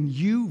 When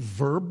you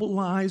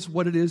verbalize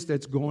what it is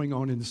that's going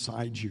on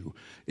inside you,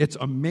 it's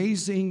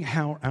amazing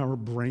how our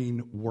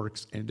brain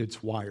works and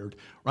it's wired.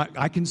 Right?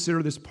 I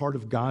consider this part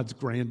of God's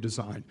grand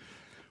design.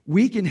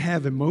 We can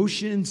have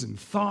emotions and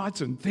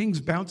thoughts and things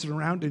bouncing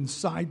around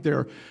inside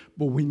there,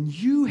 but when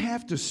you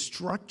have to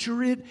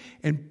structure it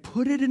and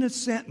put it in a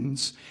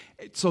sentence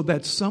so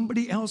that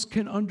somebody else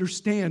can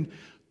understand,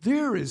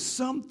 there is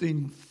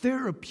something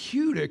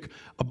therapeutic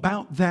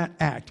about that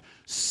act.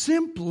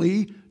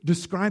 Simply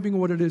describing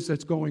what it is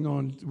that's going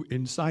on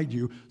inside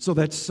you so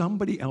that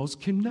somebody else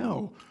can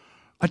know.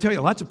 I tell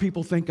you, lots of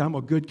people think I'm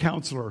a good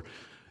counselor.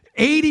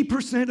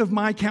 80% of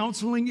my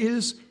counseling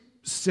is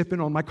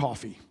sipping on my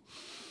coffee.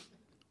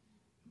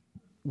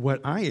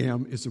 What I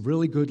am is a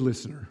really good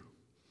listener.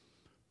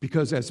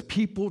 Because as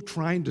people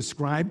try and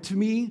describe to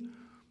me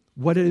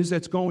what it is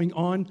that's going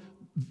on,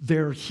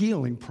 their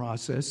healing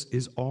process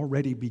is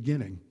already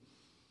beginning.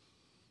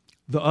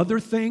 The other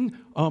thing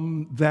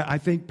that I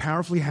think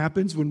powerfully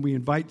happens when we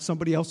invite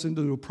somebody else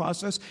into a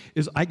process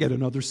is I get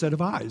another set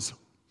of eyes.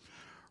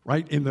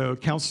 Right? In the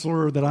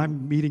counselor that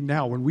I'm meeting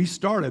now, when we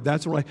started,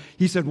 that's where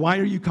he said, why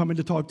are you coming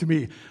to talk to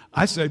me?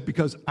 I said,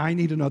 because I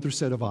need another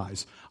set of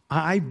eyes.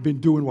 I've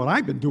been doing what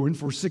I've been doing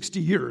for 60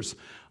 years.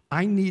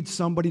 I need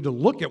somebody to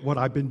look at what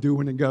I've been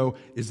doing and go,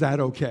 is that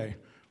okay?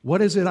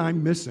 What is it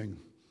I'm missing?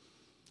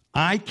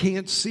 I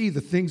can't see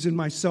the things in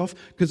myself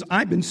because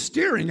I've been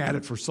staring at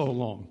it for so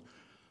long.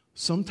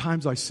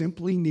 Sometimes I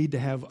simply need to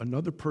have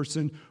another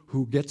person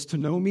who gets to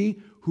know me,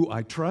 who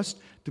I trust,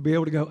 to be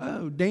able to go,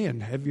 oh, Dan,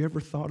 have you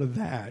ever thought of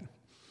that?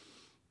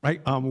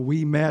 Right?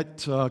 We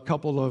met a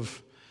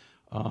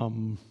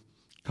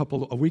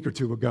week or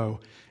two ago,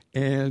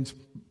 and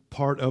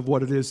part of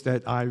what it is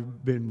that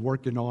I've been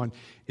working on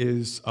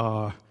is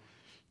I'm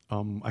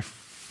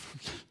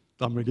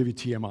going to give you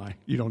TMI.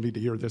 You don't need to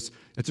hear this.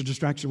 It's a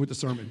distraction with the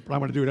sermon, but I'm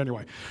going to do it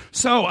anyway.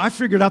 So I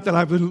figured out that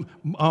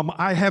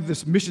I have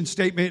this mission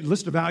statement,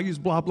 list of values,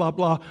 blah, blah,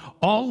 blah,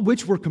 all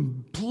which were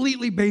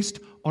completely based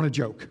on a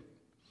joke.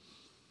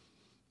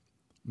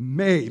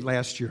 May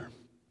last year,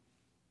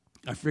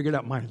 I figured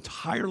out my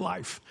entire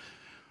life.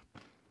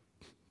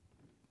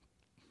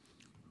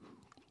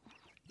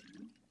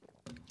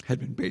 had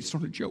been based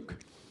on a joke.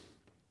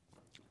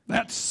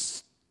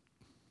 What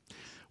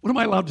am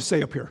I allowed to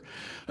say up here?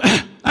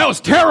 That was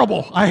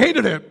terrible. I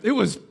hated it. It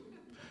was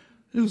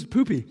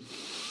poopy.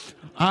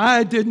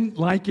 I didn't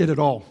like it at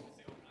all.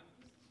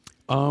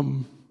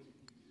 So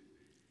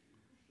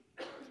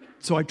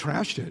I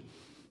trashed it.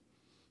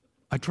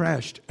 I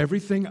trashed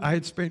everything I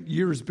had spent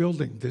years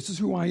building. This is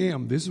who I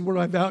am. This is what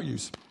I value.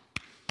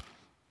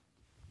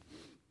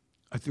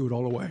 I threw it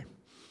all away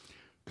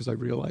because I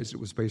realized it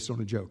was based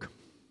on a joke.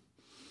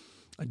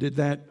 I did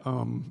that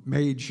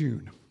May,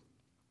 June.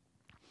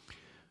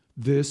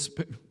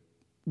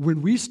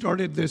 When we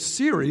started this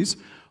series,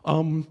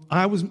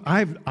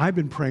 I've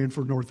been praying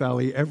for North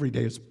Valley every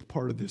day as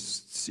part of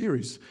this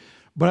series,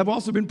 but I've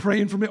also been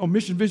praying for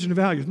mission, vision, and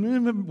values.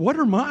 What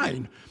are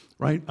mine?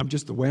 Right? I'm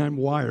just the way I'm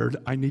wired.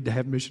 I need to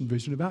have mission,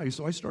 vision, and values.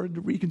 So I started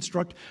to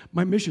reconstruct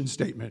my mission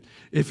statement.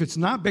 If it's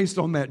not based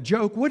on that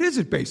joke, what is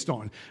it based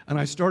on? And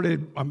I'm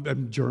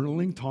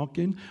journaling,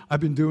 talking.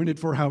 I've been doing it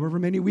for however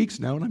many weeks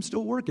now, and I'm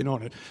still working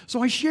on it.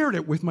 So I shared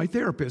it with my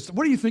therapist.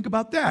 What do you think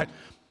about that?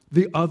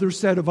 The other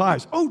set of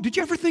eyes. Oh, did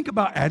you ever think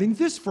about adding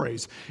this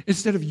phrase?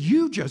 Instead of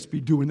you just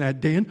be doing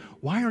that, Dan,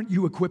 why aren't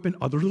you equipping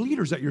other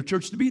leaders at your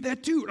church to be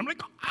that too? And I'm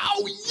like,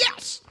 oh,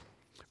 yes.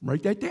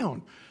 Write that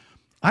down.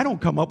 I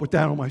don't come up with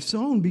that on my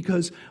own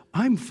because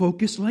I'm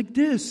focused like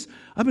this.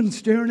 I've been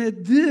staring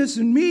at this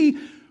and me.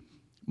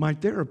 My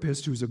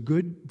therapist, who's a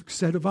good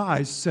set of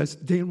eyes, says,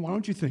 Dan, why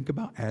don't you think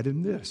about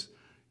adding this?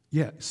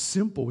 Yeah,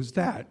 simple as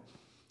that.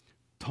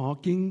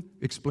 Talking,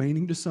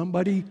 explaining to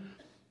somebody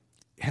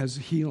has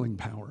healing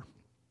power.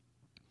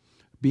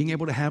 Being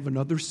able to have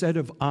another set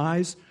of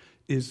eyes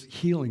is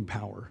healing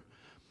power.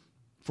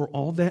 For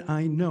all that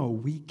I know,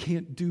 we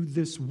can't do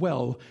this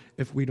well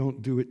if we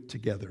don't do it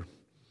together.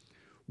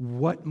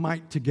 What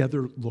might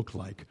together look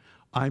like?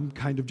 I'm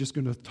kind of just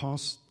going to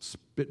toss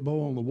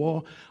spitball on the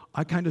wall.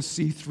 I kind of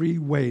see three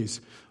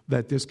ways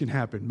that this can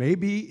happen.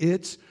 Maybe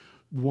it's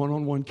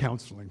one-on-one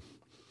counseling,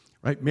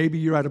 right? Maybe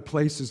you're at a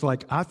place that's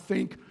like, I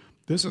think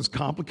this is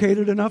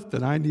complicated enough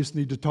that I just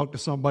need to talk to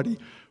somebody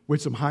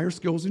with some higher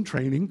skills and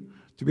training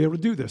to be able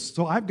to do this.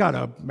 So I've got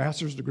a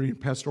master's degree in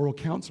pastoral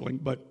counseling,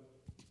 but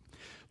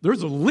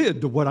there's a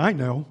lid to what I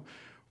know.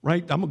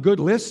 Right? I'm a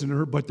good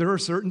listener, but there are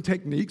certain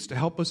techniques to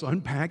help us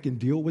unpack and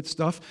deal with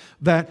stuff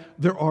that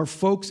there are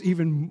folks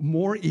even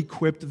more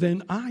equipped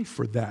than I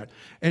for that.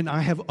 And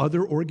I have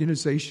other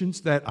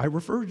organizations that I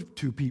refer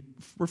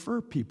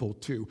people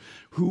to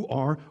who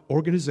are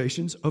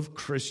organizations of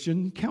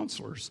Christian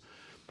counselors.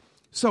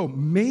 So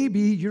maybe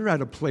you're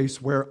at a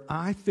place where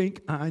I think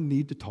I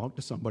need to talk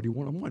to somebody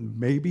one-on-one.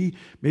 Maybe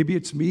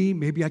it's me.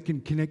 Maybe I can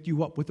connect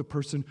you up with a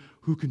person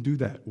who can do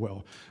that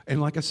well.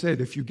 And like I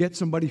said, if you get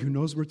somebody who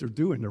knows what they're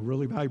doing, they're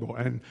really valuable.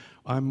 And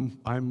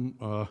I'm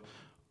a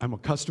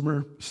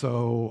customer,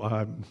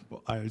 so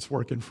it's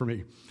working for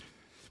me.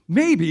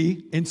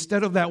 Maybe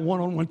instead of that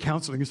one-on-one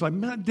counseling, it's like,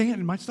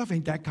 Dan, my stuff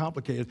ain't that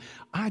complicated.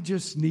 I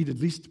just need at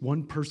least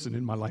one person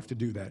in my life to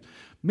do that.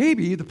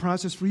 Maybe the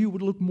process for you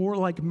would look more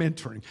like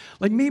mentoring.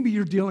 Like maybe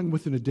you're dealing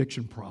with an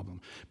addiction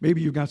problem.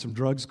 Maybe you've got some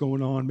drugs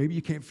going on. Maybe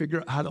you can't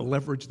figure out how to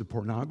leverage the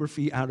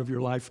pornography out of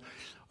your life.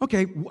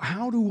 Okay,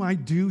 how do I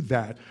do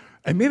that?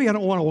 And maybe I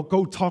don't want to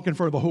go talk in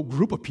front of a whole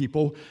group of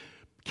people.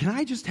 Can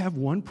I just have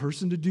one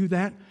person to do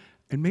that?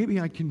 And maybe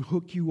I can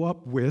hook you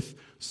up with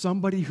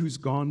somebody who's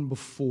gone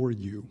before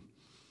you,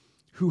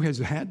 who has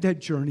had that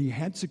journey,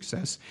 had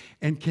success,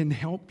 and can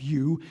help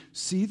you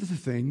see the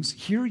things,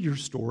 hear your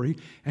story,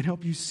 and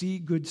help you see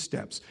good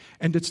steps.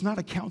 And it's not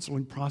a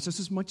counseling process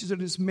as much as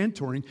it is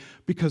mentoring,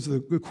 because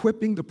the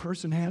equipping the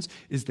person has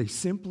is they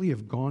simply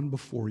have gone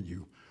before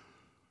you.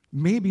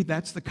 Maybe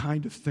that's the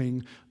kind of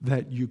thing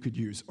that you could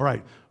use. All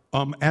right,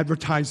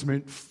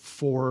 advertisement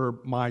for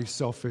my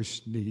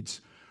selfish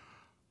needs.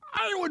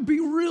 It would be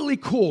really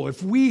cool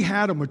if we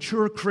had a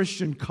mature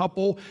Christian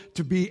couple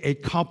to be a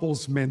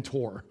couple's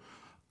mentor.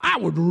 I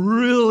would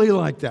really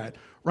like that,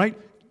 right?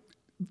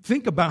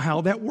 Think about how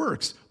that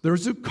works.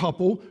 There's a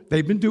couple,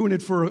 they've been doing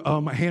it for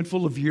a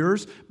handful of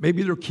years.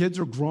 Maybe their kids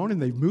are grown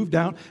and they've moved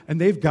out and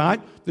they've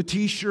got the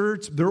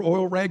T-shirts, their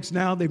oil rags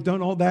now, they've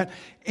done all that.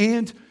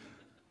 And,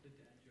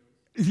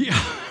 yeah,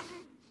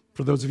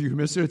 for those of you who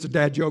missed it, it's a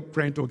dad joke.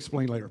 Grant will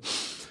explain later.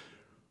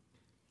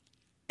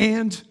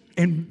 And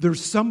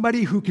there's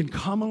somebody who can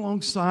come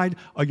alongside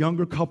a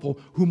younger couple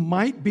who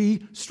might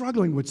be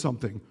struggling with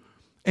something.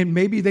 And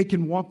maybe they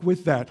can walk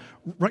with that.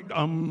 Right?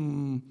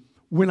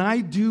 When I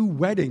do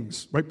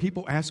weddings, right,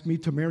 people ask me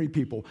to marry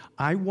people.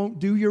 I won't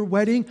do your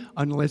wedding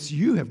unless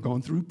you have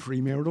gone through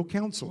premarital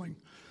counseling.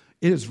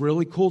 It is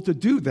really cool to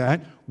do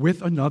that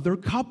with another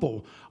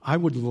couple. I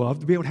would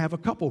love to be able to have a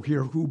couple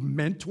here who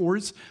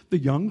mentors the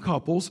young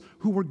couples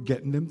who are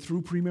getting them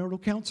through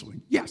premarital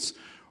counseling. Yes.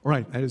 All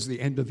right, that is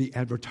the end of the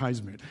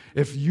advertisement.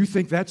 If you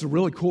think that's a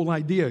really cool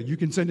idea, you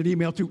can send an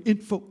email to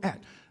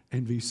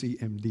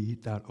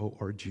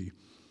info@nvcmd.org.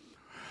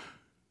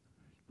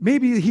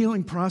 Maybe the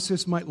healing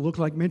process might look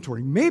like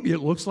mentoring. Maybe it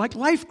looks like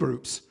life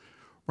groups,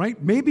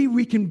 right? Maybe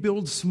we can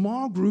build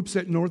small groups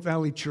at North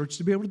Valley Church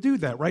to be able to do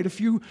that, right? If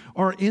you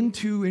are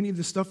into any of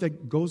the stuff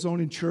that goes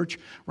on in church,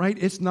 right,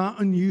 it's not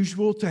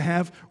unusual to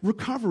have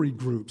recovery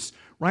groups,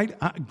 right?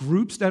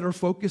 Groups that are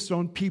focused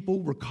on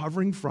people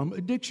recovering from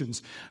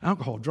addictions,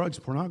 alcohol, drugs,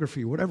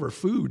 pornography, whatever,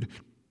 food.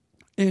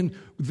 And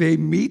they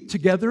meet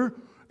together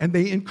and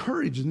they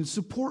encourage and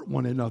support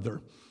one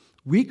another.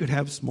 We could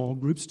have small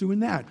groups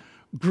doing that.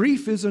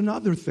 Grief is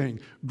another thing.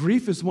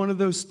 Grief is one of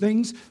those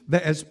things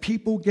that as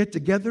people get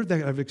together that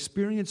have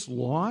experienced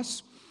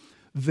loss,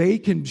 they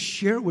can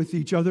share with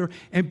each other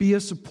and be a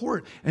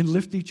support and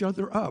lift each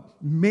other up.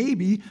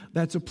 Maybe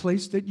that's a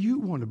place that you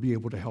want to be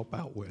able to help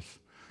out with.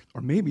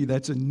 Or maybe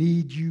that's a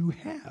need you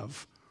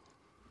have.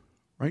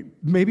 Right?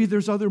 Maybe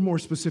there's other more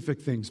specific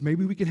things.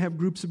 Maybe we can have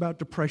groups about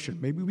depression.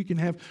 Maybe we can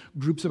have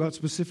groups about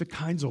specific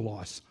kinds of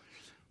loss.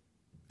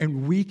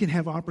 And we can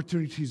have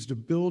opportunities to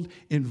build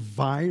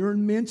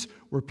environments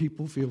where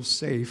people feel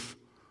safe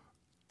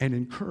and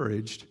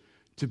encouraged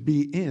to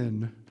be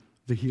in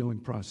the healing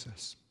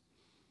process.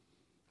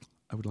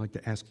 I would like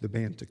to ask the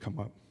band to come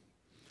up.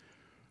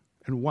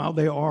 And while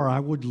they are, I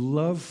would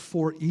love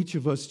for each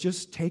of us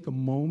just take a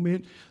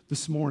moment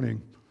this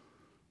morning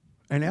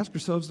and ask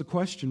ourselves the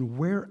question,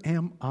 where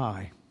am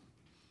I?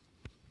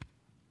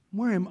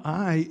 Where am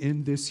I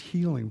in this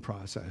healing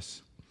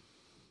process?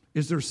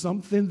 Is there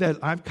something that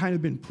I've kind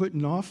of been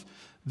putting off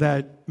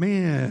that,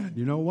 man,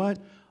 you know what?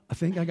 I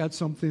think I got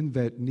something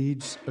that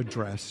needs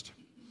addressed.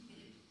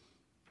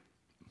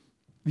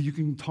 You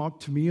can talk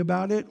to me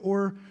about it,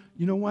 or,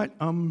 you know what?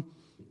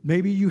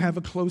 Maybe you have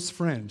a close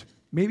friend.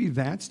 Maybe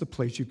that's the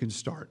place you can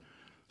start.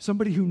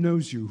 Somebody who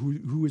knows you,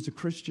 who is a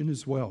Christian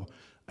as well.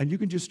 And you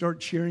can just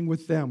start sharing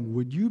with them.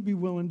 Would you be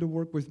willing to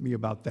work with me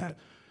about that?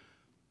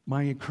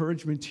 My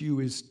encouragement to you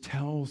is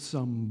tell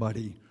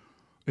somebody.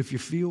 If you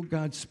feel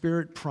God's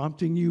Spirit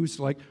prompting you, it's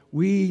like,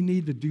 we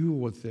need to deal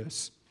with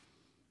this.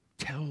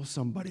 Tell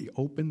somebody.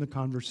 Open the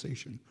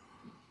conversation.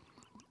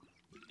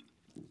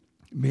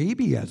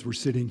 Maybe as we're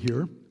sitting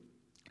here,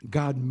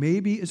 God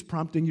maybe is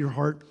prompting your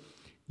heart.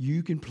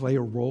 You can play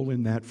a role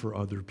in that for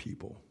other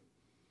people.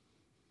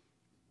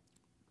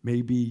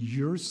 Maybe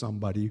you're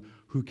somebody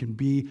who can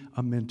be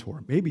a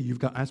mentor. Maybe you've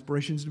got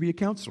aspirations to be a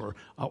counselor.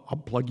 I'll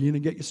plug you in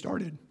and get you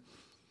started.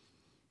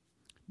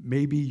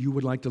 Maybe you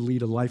would like to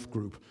lead a life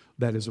group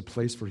that is a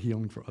place for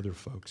healing for other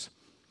folks.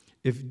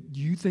 If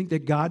you think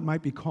that God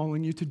might be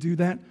calling you to do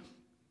that,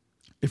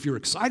 if you're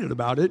excited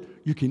about it,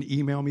 you can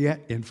email me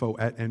at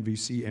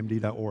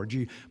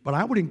info@nvcmd.org. But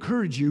I would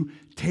encourage you,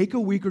 take a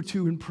week or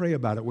two and pray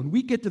about it. When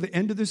we get to the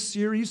end of this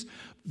series,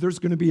 there's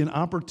going to be an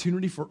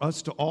opportunity for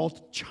us to all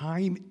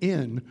chime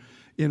in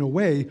a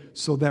way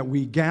so that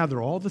we gather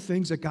all the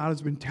things that God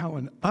has been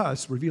telling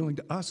us, revealing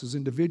to us as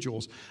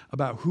individuals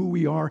about who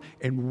we are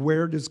and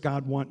where does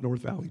God want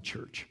North Valley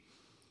Church.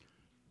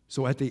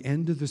 So at the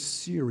end of the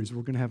series,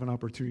 we're going to have an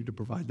opportunity to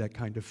provide that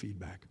kind of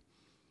feedback.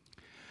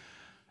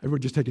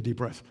 Everyone just take a deep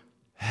breath.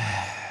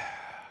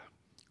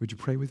 Would you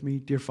pray with me?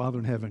 Dear Father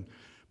in heaven,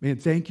 man,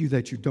 thank you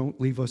that you don't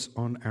leave us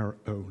on our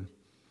own.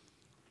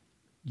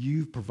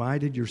 You've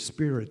provided your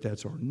Spirit.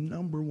 That's our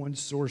number one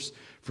source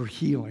for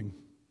healing.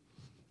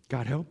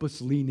 God, help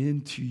us lean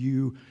into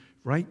you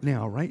right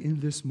now, right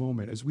in this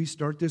moment. As we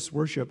start this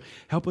worship,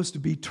 help us to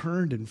be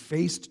turned and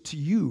faced to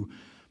you,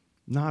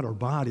 not our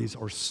bodies,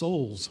 our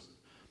souls.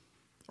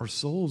 Our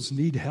souls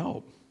need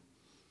help.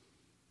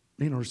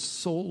 Man, our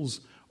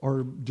souls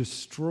are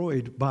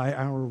destroyed by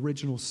our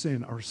original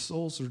sin. Our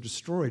souls are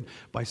destroyed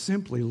by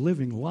simply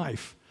living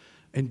life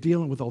and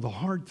dealing with all the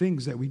hard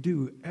things that we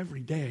do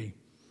every day.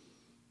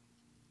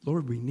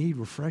 Lord, we need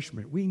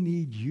refreshment. We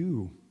need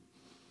you.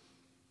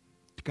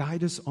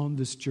 Guide us on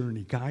this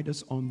journey. Guide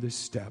us on this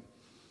step.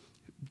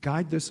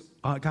 Guide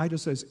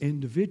us as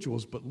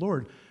individuals, but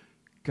Lord,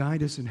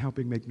 guide us in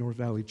helping make North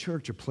Valley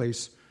Church a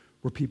place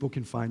where people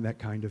can find that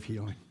kind of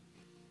healing.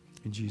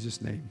 In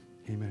Jesus' name,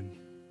 amen.